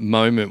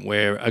moment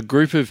where a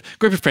group of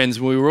friends,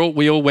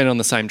 we all went on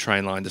the same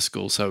train line to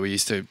school, so we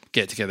used to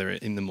get together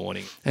in the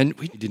morning, and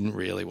we didn't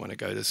really want to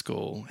go to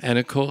school. And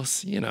of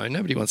course,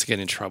 nobody wants to get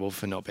in trouble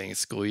for not being at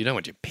school. You don't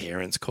want your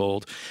parents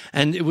called.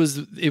 And it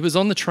was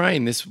on the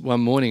train this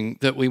one morning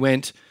that we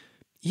went,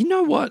 you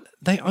know what?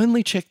 They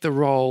only check the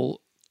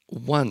roll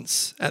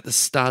once at the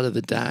start of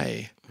the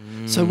day.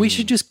 So we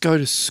should just go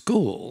to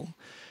school,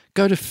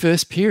 go to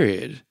first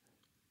period,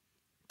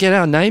 get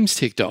our names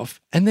ticked off,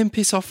 and then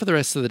piss off for the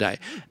rest of the day.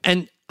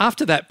 And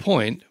after that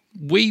point,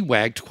 we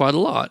wagged quite a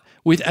lot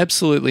with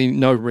absolutely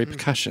no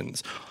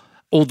repercussions.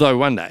 Although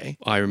one day,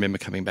 I remember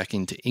coming back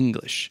into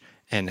English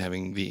and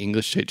having the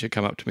English teacher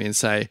come up to me and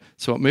say,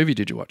 so what movie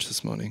did you watch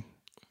this morning?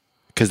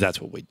 Because that's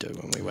what we'd do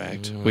when we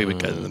wagged. We would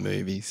go to the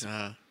movies.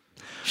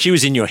 She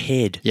was in your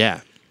head.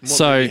 Yeah. What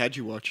So movie had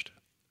you watched?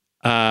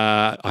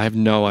 I have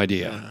no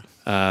idea.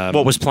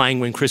 What was playing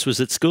when Chris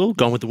was at school?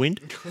 Gone with the Wind?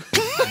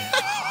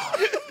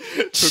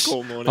 Took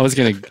all morning. I was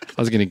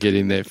gonna get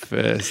in there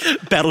first.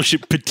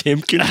 Battleship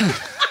Potemkin?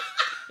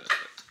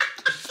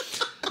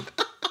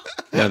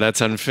 Now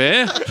that's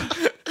unfair.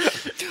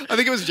 I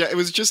think it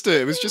was just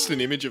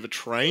an image of a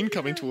train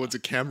coming towards a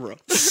camera.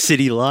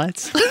 City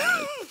Lights?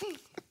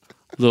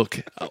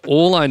 Look,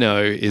 all I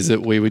know is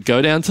that we would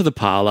go down to the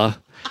parlour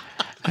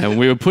and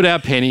we would put our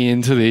penny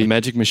into the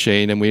magic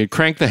machine and we would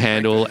crank the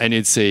handle and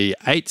you'd see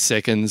 8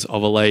 seconds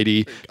of a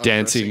lady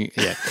dancing.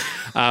 Yeah.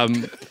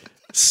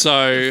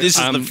 So This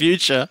is the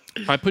future.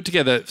 I put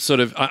together sort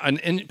of,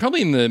 and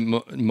probably in the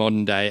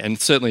modern day, and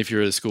certainly if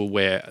you're at a school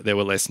where there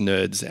were less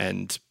nerds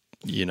and,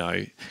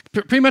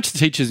 pretty much the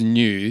teachers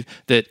knew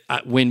that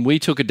when we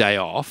took a day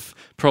off,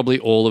 probably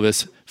all of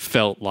us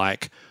felt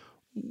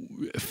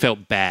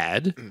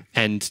bad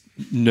and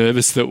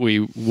nervous that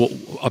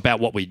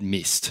about what we'd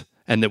missed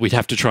and that we'd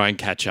have to try and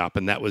catch up.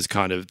 And that was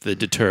kind of the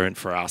deterrent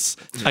for us.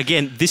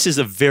 Again, this is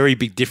a very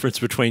big difference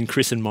between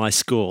Chris and my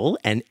school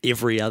and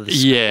every other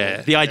school.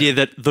 Yeah. The idea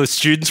that the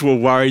students were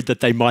worried that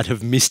they might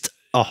have missed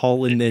a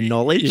hole in their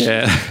knowledge.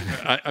 Yeah.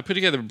 I put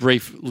together a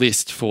brief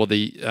list for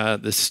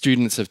the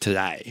students of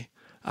today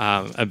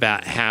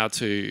about how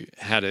to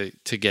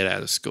get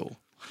out of school.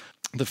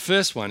 The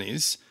first one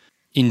is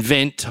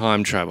invent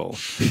time travel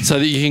so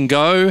that you can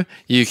go,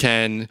 you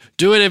can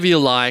do whatever you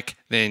like,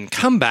 then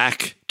come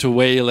back to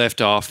where you left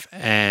off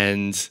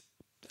and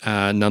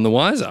none the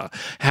wiser.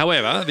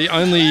 However, the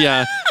only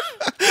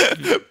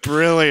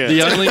Brilliant.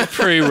 the only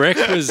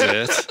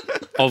prerequisite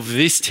of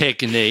this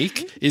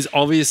technique is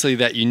obviously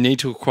that you need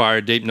to acquire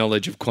a deep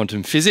knowledge of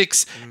quantum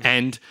physics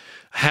and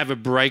have a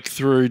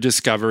breakthrough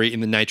discovery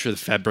in the nature of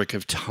the fabric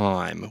of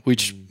time,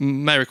 which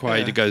may require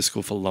you to go to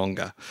school for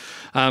longer.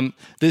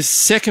 The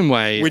second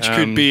way... Which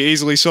could be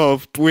easily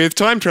solved with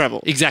time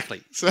travel.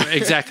 Exactly.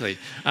 Exactly.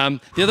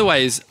 The other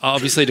way is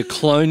obviously to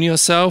clone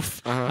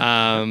yourself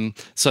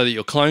so that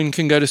your clone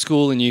can go to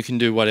school and you can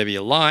do whatever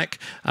you like.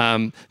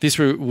 This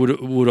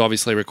would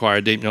obviously require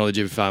a deep knowledge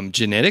of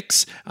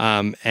genetics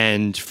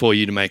and for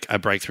you to make a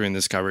breakthrough in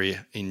discovery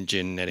in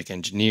genetic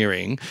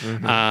engineering.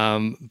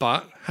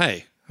 But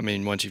hey, I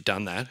mean, once you've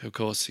done that, of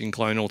course, you can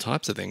clone all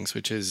types of things,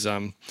 which is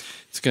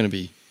it's going to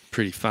be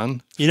pretty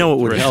fun. You know what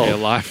would for the rest help? of your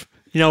life.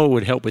 You know what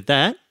would help with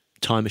that?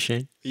 Time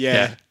machine.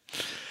 Yeah.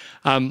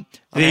 And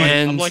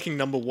I'm liking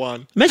number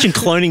one. Imagine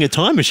cloning a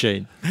time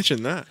machine.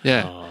 Imagine that.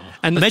 yeah.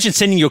 And Imagine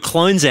sending your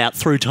clones out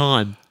through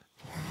time.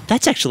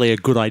 That's actually a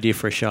good idea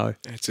for a show.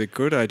 It's a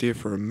good idea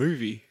for a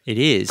movie It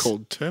is.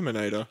 called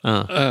Terminator.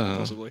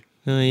 Possibly.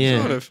 Oh,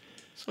 yeah.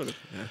 Sort of.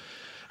 Yeah.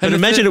 But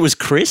imagine it was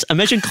Chris.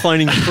 Imagine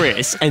cloning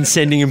Chris and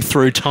sending him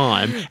through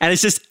time. And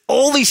it's just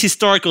all these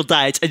historical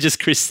dates and just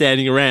Chris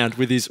standing around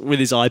with his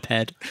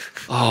iPad.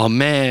 Oh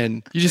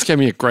man, you just gave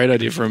me a great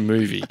idea for a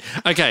movie.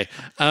 Okay,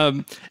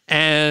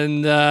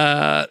 and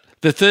the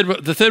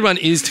third one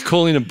is to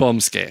call in a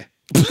bomb scare.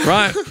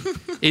 Right?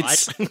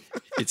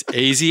 It's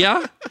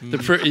easier.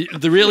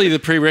 The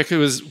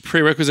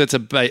prerequisites are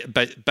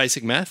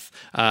basic math,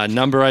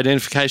 number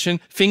identification,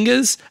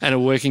 fingers, and a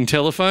working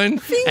telephone.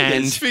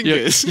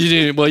 Fingers.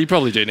 You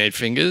probably do need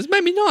fingers.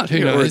 Maybe not. Who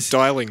Or a knows?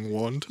 dialing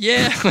wand.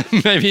 Yeah,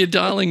 maybe a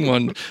dialing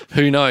one.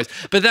 Who knows?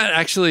 But that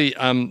actually,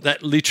 that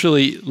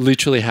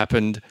literally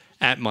happened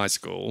at my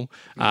school.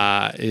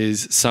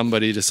 Is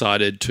somebody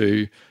decided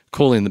to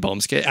call in the bomb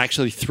scare?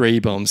 Actually, 3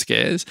 bomb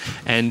scares.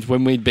 And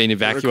when we'd been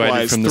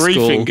evacuated from the 3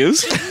 school,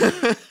 fingers.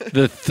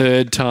 the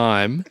third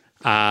time,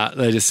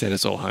 they just sent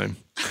us all home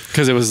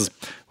because it was.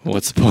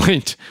 What's the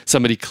point?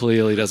 Somebody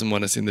clearly doesn't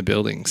want us in the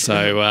building.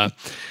 So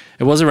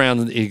it was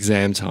around the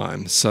exam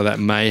time, so that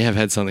may have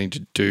had something to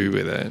do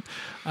with it.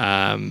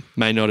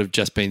 May not have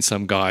just been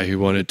some guy who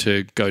wanted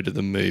to go to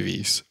the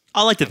movies.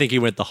 I like to think he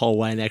went the whole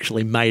way and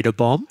actually made a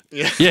bomb.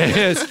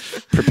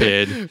 Yes,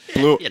 prepared.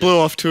 Blew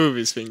off 2 of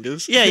his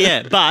fingers.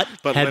 Yeah, but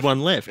had left-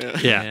 one left.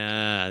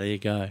 Yeah. There you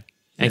go.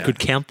 And could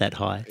count that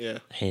high. Yeah.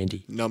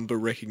 Handy. Number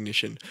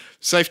recognition.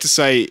 Safe to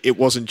say it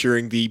wasn't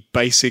during the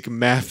basic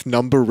math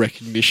number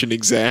recognition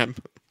exam.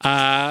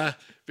 It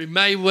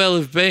may well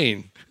have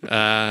been.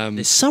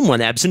 There's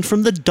someone absent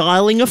from the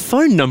dialing a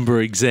phone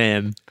number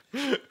exam.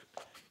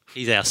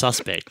 He's our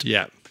suspect.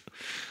 Yeah.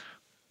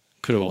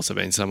 Could have also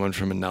been someone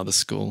from another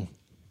school.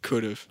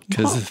 Could have.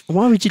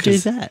 Why would you do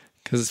that?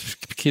 Because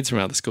kids from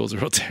other schools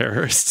are all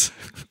terrorists.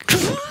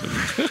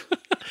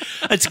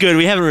 That's good.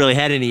 We haven't really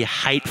had any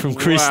hate from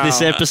Chris Wow.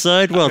 this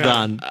episode. Well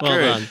done. Well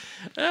Good.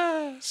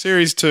 done.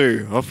 Series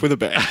 2, off with a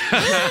bang.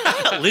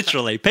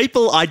 Literally,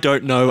 People I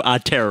Don't Know Are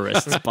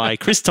Terrorists by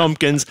Chris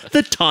Tompkins,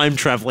 the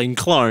time-traveling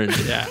clone.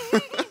 Yeah.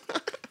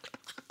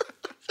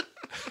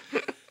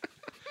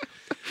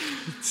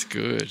 It's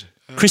good.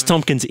 Chris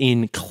Tompkins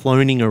in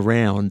Cloning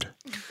Around.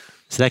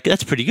 So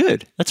that's pretty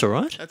good. That's all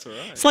right. That's all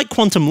right. It's like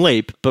Quantum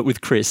Leap, but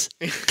with Chris.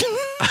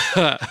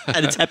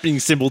 And it's happening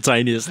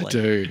simultaneously.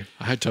 Dude,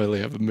 I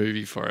totally have a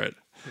movie for it.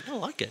 I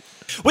like it.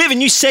 We have a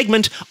new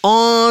segment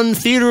on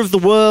Theatre of the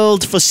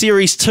World for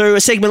Series 2,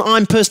 a segment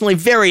I'm personally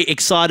very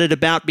excited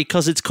about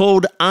because it's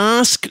called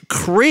Ask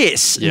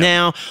Chris. Yep.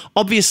 Now,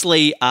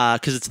 obviously,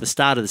 because it's the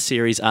start of the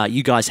series,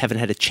 you guys haven't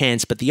had a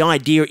chance, but the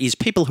idea is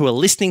people who are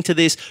listening to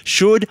this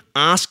should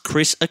ask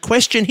Chris a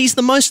question. He's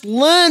the most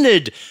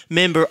learned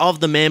member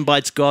of the Man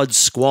Bites God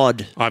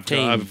squad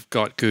team. I've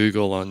got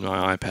Google on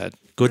my iPad.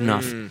 Good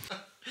enough.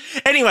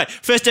 Anyway,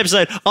 first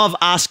episode of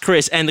Ask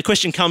Chris, and the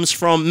question comes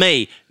from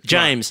me,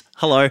 James.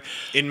 Hello.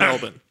 In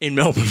Melbourne. In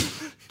Melbourne.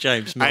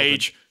 James, Melbourne.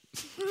 Age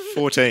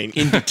 14.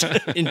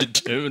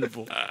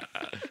 Indeterminable.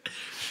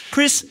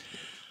 Chris,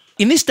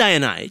 in this day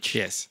and age,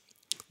 Yes.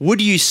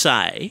 would you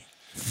say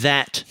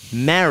that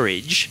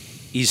marriage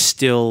is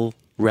still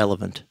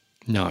relevant?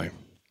 No.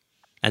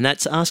 And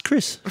that's Ask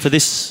Chris for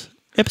this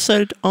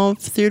episode of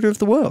Theatre of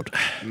the World.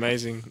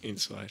 Amazing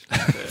insight.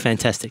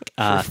 Fantastic.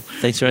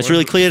 Thanks very much.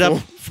 Really cleared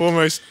up.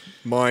 Foremost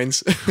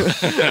minds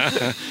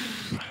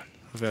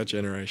of our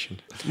generation.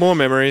 More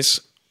memories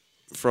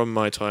from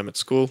my time at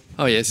school.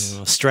 Oh, yes.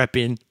 Strap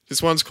in.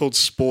 This one's called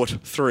Sport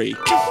 3.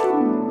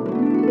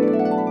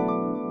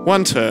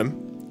 One term,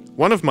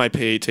 one of my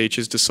PE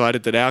teachers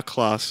decided that our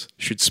class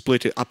should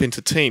split it up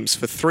into teams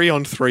for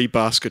 3-on-3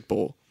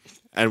 basketball,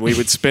 and we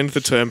would spend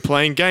the term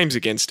playing games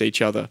against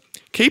each other,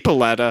 keep a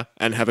ladder,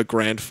 and have a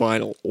grand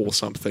final or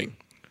something.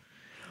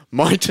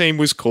 My team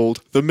was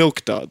called the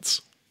Milk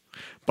Duds.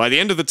 By the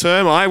end of the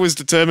term, I was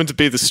determined to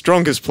be the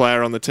strongest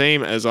player on the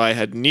team as I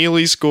had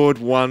nearly scored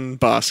 1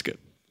 basket.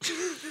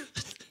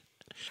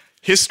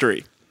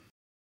 History.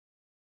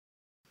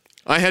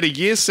 I had a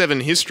Year 7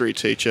 history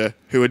teacher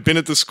who had been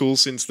at the school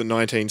since the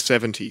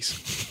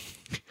 1970s.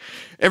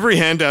 Every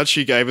handout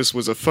she gave us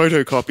was a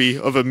photocopy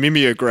of a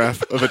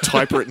mimeograph of a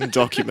typewritten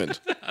document.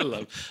 I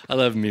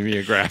love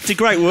mimeograph. It's a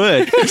great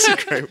word. It's a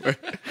great word.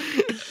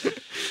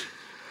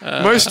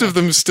 Most of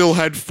them still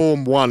had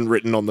Form 1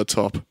 written on the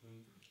top.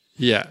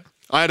 Yeah.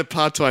 I had a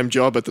part-time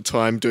job at the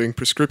time doing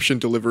prescription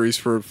deliveries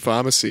for a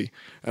pharmacy,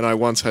 and I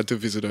once had to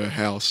visit her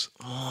house.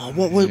 Oh,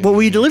 what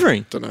were you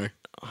delivering? Don't know.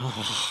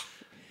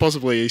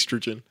 Possibly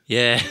estrogen.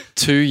 Yeah.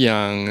 Too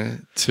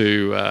young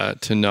to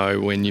know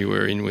when you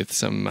were in with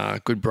some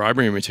good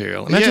bribery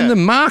material. Imagine Yeah. the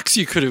marks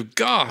you could have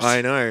got.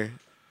 I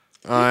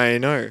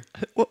know.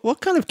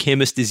 What kind of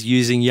chemist is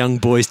using young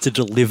boys to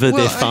deliver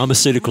their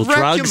pharmaceutical Wrap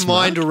drugs? your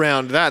mind Mark?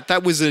 around that.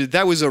 That was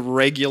a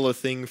regular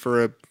thing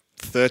for a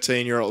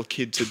 13-year-old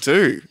kid to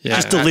do. Yeah.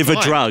 Just deliver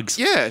Right. drugs.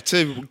 Yeah,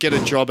 to get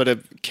a job at a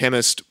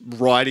chemist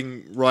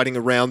riding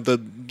around the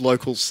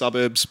local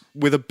suburbs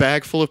with a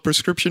bag full of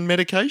prescription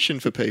medication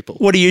for people.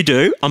 What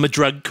do? I'm a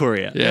drug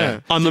courier.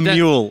 Yeah. I'm a Did that-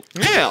 mule.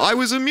 Yeah, I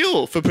was a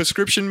mule for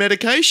prescription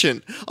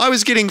medication. I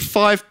was getting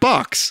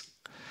 $5.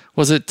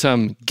 Was it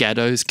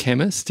Gatto's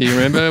Chemist? Do you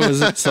remember? Was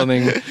it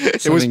something,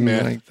 was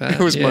meth. like that?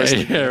 It was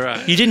mostly Yeah,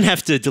 right. You didn't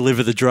have to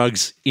deliver the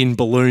drugs in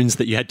balloons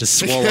that you had to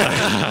swallow.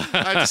 I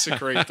had to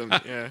secrete them,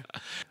 yeah.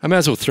 I might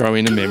as well throw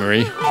in a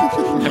memory.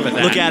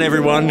 Look out,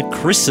 everyone.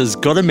 Chris has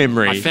got a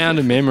memory. I found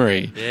a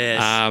memory.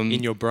 Yes,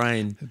 in your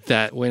brain.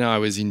 That when I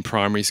was in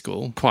primary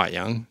school, quite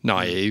young,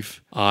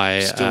 naive, I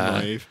Still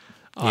naive.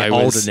 I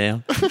Older was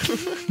now.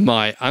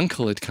 my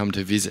uncle had come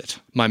to visit.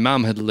 My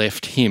mum had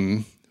left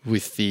him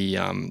with the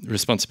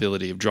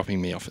responsibility of dropping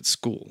me off at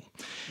school.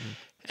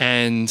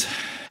 And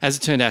as it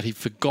turned out, he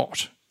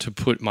forgot to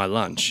put my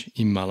lunch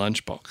in my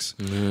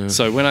lunchbox.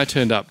 So when I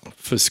turned up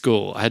for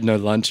school, I had no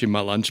lunch in my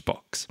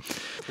lunchbox.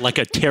 Like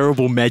a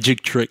terrible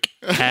magic trick.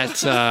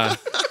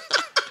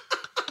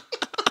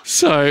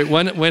 So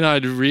when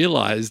I'd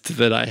realised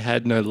that I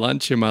had no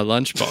lunch in my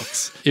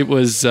lunchbox, it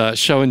was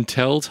show and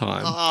tell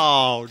time.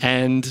 Oh,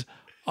 And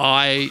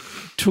I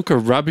took a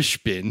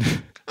rubbish bin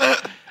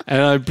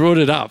and I brought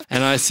it up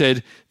and I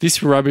said,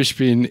 this rubbish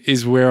bin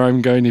is where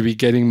I'm going to be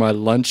getting my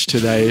lunch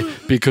today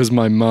because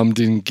my mum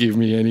didn't give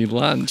me any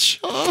lunch.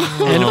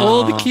 And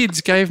all the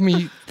kids gave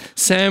me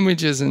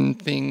sandwiches and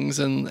things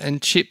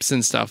and chips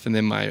and stuff. And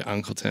then my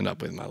uncle turned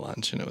up with my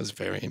lunch and it was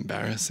very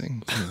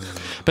embarrassing.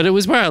 But it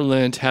was where I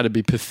learned how to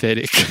be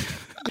pathetic.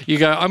 You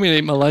go, I'm going to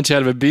eat my lunch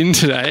out of a bin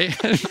today,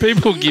 and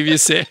people give you a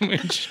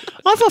sandwich.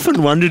 I've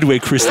often wondered where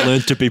Chris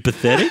learned to be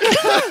pathetic.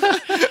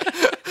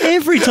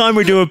 Every time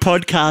we do a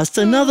podcast,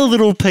 another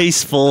little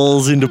piece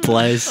falls into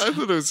place. I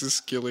thought it was a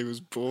skill he was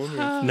born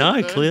with.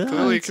 No,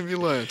 Clearly it can be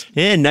learnt.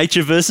 Yeah,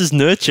 nature versus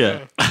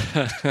nurture.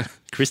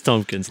 Chris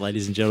Tompkins,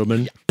 ladies and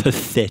gentlemen,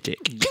 pathetic.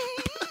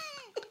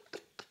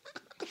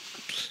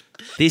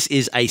 This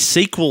is a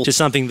sequel to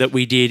something that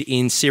we did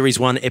in Series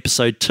 1,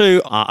 Episode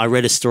 2. I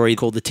read a story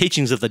called The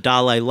Teachings of the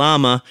Dalai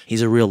Lama.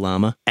 He's a real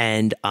Lama.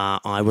 And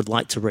I would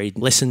like to read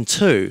Lesson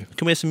 2.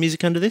 Can we have some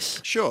music under this?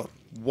 Sure.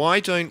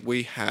 Why don't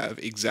we have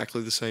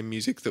exactly the same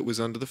music that was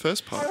under the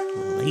first part?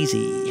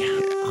 Lazy.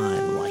 I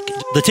like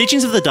it. The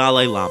Teachings of the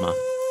Dalai Lama.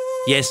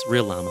 Yes,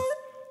 real Lama.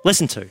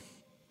 Lesson 2.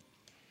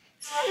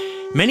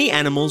 Many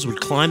animals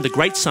would climb the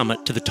great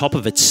summit to the top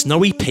of its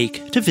snowy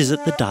peak to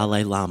visit the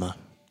Dalai Lama.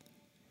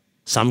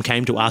 Some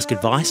came to ask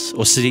advice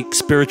or seek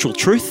spiritual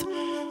truth.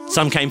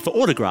 Some came for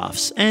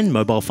autographs and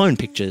mobile phone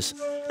pictures.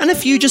 And a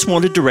few just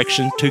wanted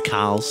direction to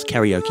Carl's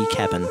karaoke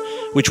cabin,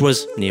 which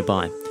was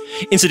nearby.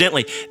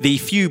 Incidentally, the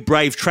few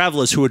brave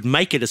travellers who would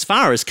make it as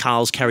far as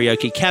Carl's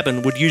karaoke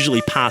cabin would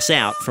usually pass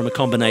out from a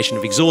combination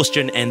of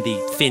exhaustion and the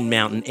thin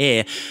mountain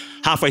air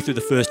halfway through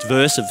the first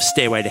verse of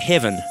Stairway to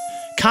Heaven.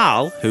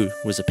 Carl, who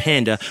was a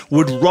panda,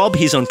 would rob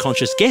his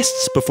unconscious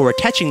guests before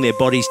attaching their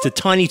bodies to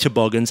tiny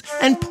toboggans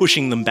and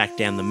pushing them back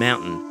down the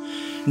mountain.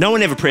 No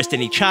one ever pressed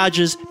any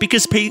charges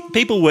because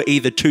people were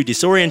either too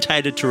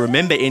disorientated to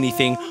remember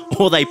anything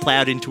or they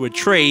ploughed into a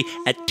tree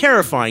at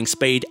terrifying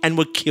speed and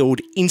were killed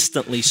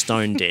instantly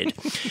stone dead.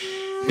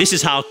 This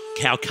is how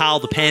Carl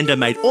the panda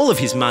made all of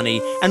his money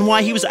and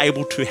why he was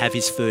able to have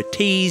his fur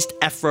teased,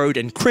 afroed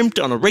and crimped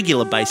on a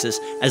regular basis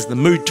as the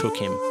mood took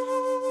him.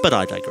 But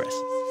I digress.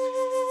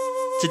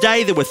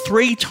 Today there were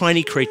 3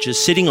 tiny creatures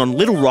sitting on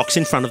little rocks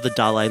in front of the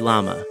Dalai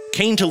Lama,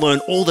 keen to learn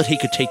all that he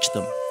could teach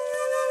them.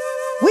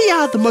 "We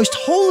are the most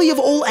holy of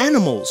all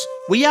animals.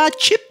 We are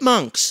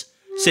chipmunks,"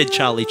 said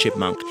Charlie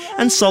Chipmunk,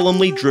 and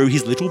solemnly drew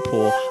his little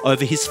paw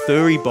over his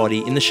furry body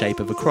in the shape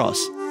of a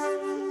cross.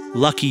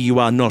 "Lucky you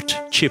are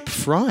not chip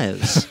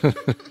friars,"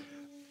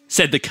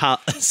 said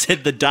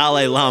the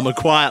Dalai Lama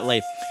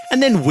quietly,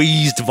 and then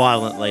wheezed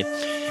violently.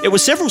 It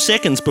was several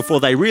seconds before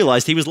they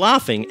realised he was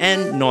laughing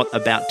and not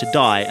about to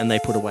die, and they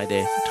put away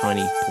their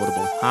tiny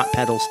portable heart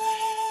paddles.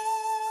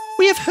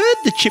 "We have heard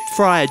the chip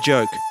fryer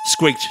joke,"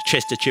 squeaked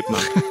Chester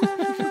Chipmunk.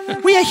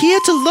 "We are here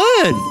to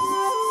learn."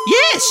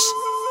 "Yes,"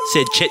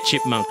 said Chet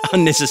Chipmunk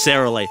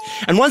unnecessarily.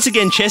 And once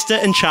again Chester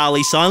and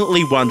Charlie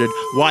silently wondered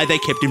why they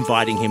kept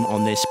inviting him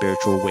on their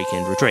spiritual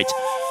weekend retreats.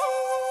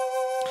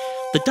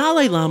 The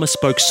Dalai Lama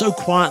spoke so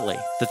quietly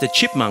that the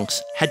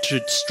chipmunks had to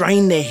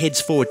strain their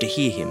heads forward to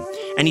hear him,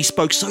 and he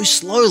spoke so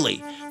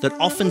slowly that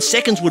often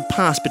seconds would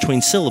pass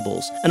between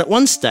syllables, and at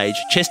one stage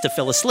Chester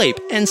fell asleep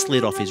and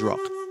slid off his rock.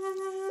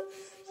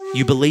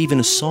 "You believe in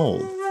a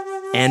soul.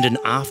 and an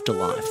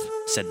afterlife,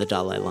 said the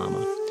Dalai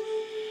Lama.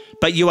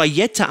 But you are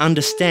yet to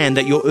understand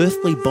that your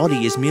earthly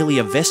body is merely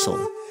a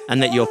vessel,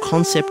 and that your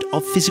concept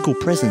of physical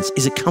presence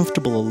is a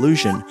comfortable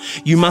illusion.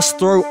 You must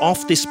throw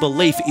off this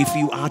belief if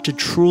you are to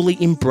truly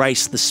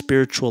embrace the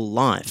spiritual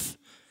life.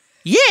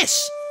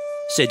 Yes,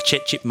 said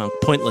Chet Chipmunk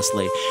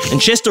pointlessly, and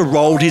Chester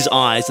rolled his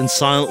eyes and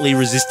silently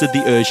resisted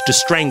the urge to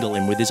strangle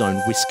him with his own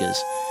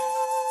whiskers.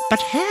 But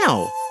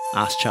how?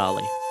 Asked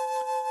Charlie.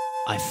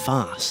 I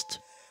fast,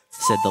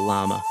 said the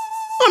Lama.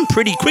 I'm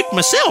pretty quick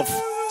myself,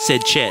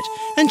 said Chet,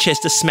 and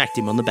Chester smacked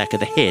him on the back of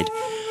the head.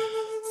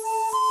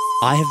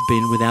 I have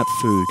been without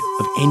food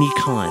of any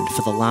kind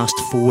for the last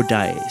 4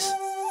 days.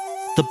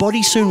 The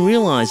body soon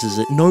realises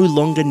it no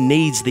longer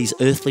needs these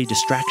earthly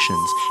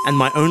distractions, and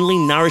my only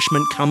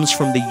nourishment comes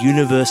from the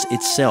universe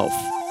itself.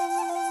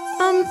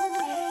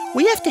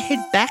 We have to head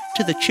back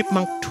to the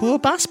Chipmunk tour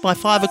bus by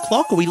 5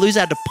 o'clock or we lose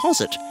our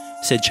deposit,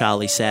 said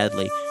Charlie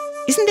sadly.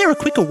 Isn't there a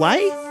quicker way?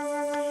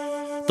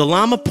 The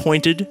Lama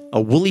pointed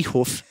a woolly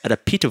hoof at a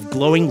pit of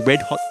glowing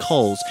red-hot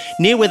coals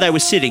near where they were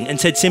sitting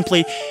and said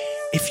simply,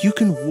 if you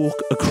can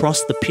walk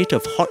across the pit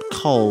of hot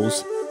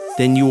coals,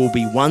 then you will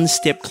be one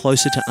step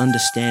closer to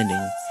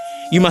understanding.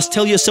 You must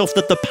tell yourself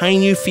that the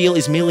pain you feel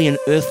is merely an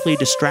earthly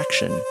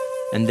distraction,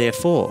 and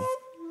therefore,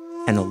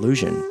 an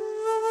illusion.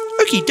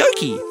 Okie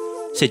dokie,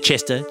 said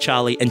Chester,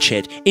 Charlie and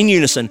Chet in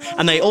unison,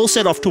 and they all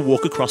set off to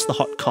walk across the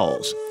hot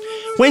coals.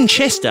 When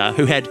Chester,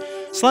 who had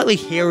slightly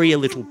hairier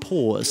little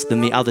paws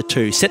than the other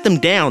two, set them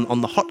down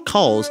on the hot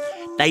coals,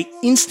 they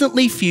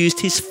instantly fused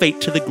his feet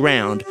to the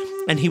ground,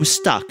 and he was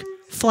stuck,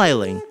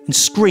 flailing and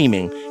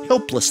screaming,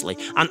 helplessly,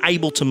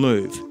 unable to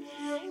move.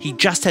 He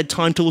just had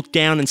time to look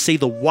down and see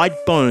the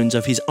white bones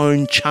of his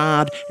own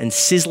charred and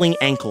sizzling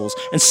ankles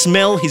and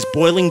smell his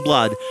boiling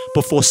blood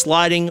before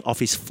sliding off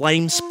his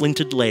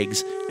flame-splintered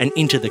legs and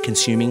into the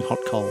consuming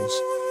hot coals.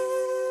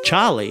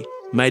 Charlie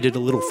made it a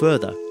little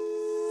further.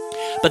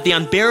 But the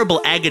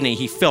unbearable agony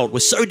he felt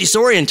was so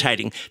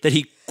disorientating that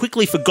he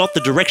quickly forgot the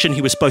direction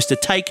he was supposed to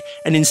take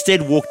and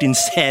instead walked in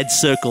sad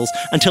circles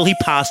until he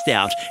passed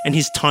out and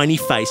his tiny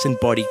face and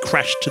body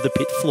crashed to the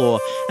pit floor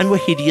and were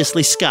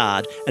hideously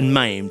scarred and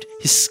maimed,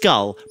 his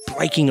skull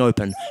breaking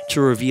open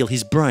to reveal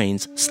his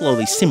brains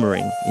slowly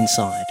simmering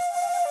inside.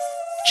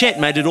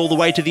 Chet made it all the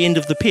way to the end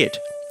of the pit,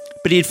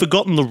 but he had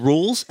forgotten the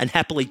rules and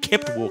happily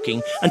kept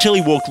walking until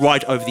he walked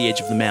right over the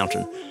edge of the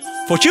mountain.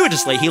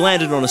 Fortuitously, he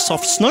landed on a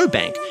soft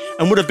snowbank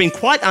and would have been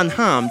quite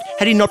unharmed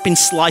had he not been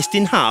sliced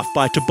in half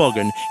by a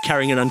toboggan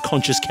carrying an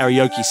unconscious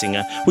karaoke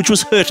singer, which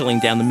was hurtling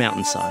down the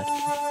mountainside.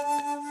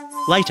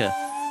 Later,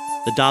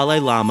 the Dalai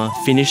Lama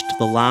finished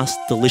the last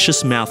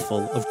delicious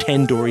mouthful of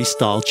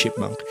tandoori-style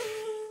chipmunk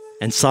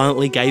and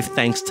silently gave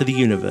thanks to the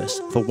universe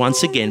for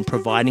once again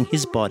providing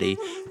his body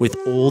with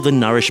all the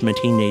nourishment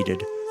he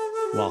needed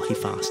while he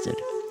fasted.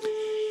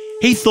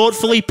 He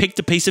thoughtfully picked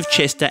a piece of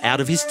Chester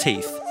out of his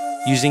teeth,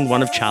 using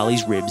one of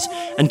Charlie's ribs,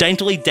 and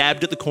daintily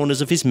dabbed at the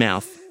corners of his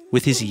mouth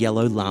with his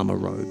yellow llama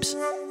robes.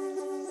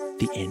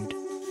 The end.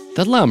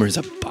 That llama is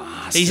a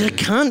bastard. He's a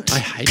cunt. I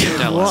hate the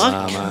Dalai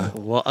Lama.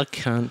 What a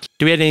cunt.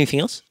 Do we have anything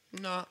else?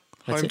 Nah,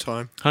 That's home it.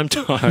 time. Home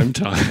time. Home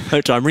time.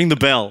 Home time. Ring the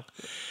bell.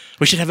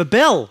 We should have a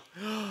bell.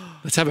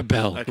 Let's have a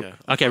bell. Okay.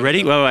 Okay,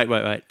 ready? Wait.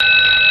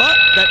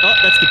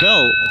 That's the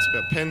bell. That's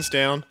about pens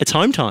down. It's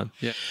home time.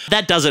 Yeah.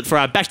 That does it for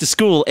our back to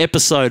school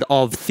episode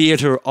of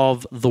Theatre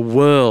of the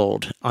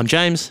World. I'm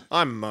James.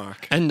 I'm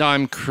Mark. And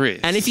I'm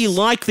Chris. And if you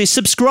like this,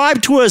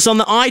 subscribe to us on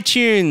the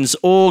iTunes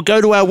or go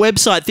to our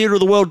website,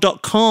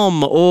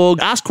 theatreoftheworld.com, or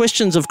ask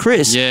questions of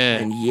Chris. Yeah.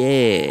 And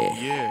yeah.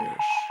 Yes.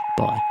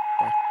 Bye.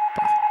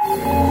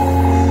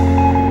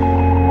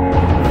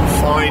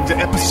 Find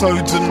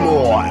episodes and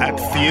more at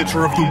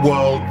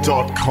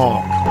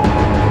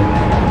theatreoftheworld.com.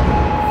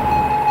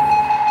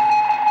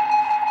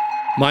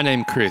 My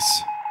name Chris.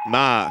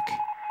 Mark.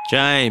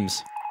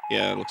 James.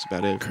 Yeah, it looks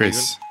about it.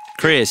 Chris.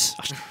 Chris.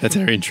 That's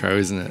our intro,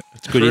 isn't it?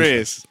 Good intro.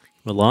 Chris.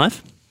 We're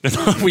live?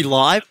 Are we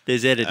live?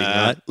 There's editing,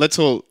 right? Let's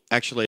all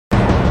actually.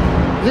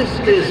 This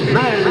is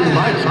Man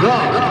Bites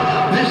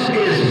God. This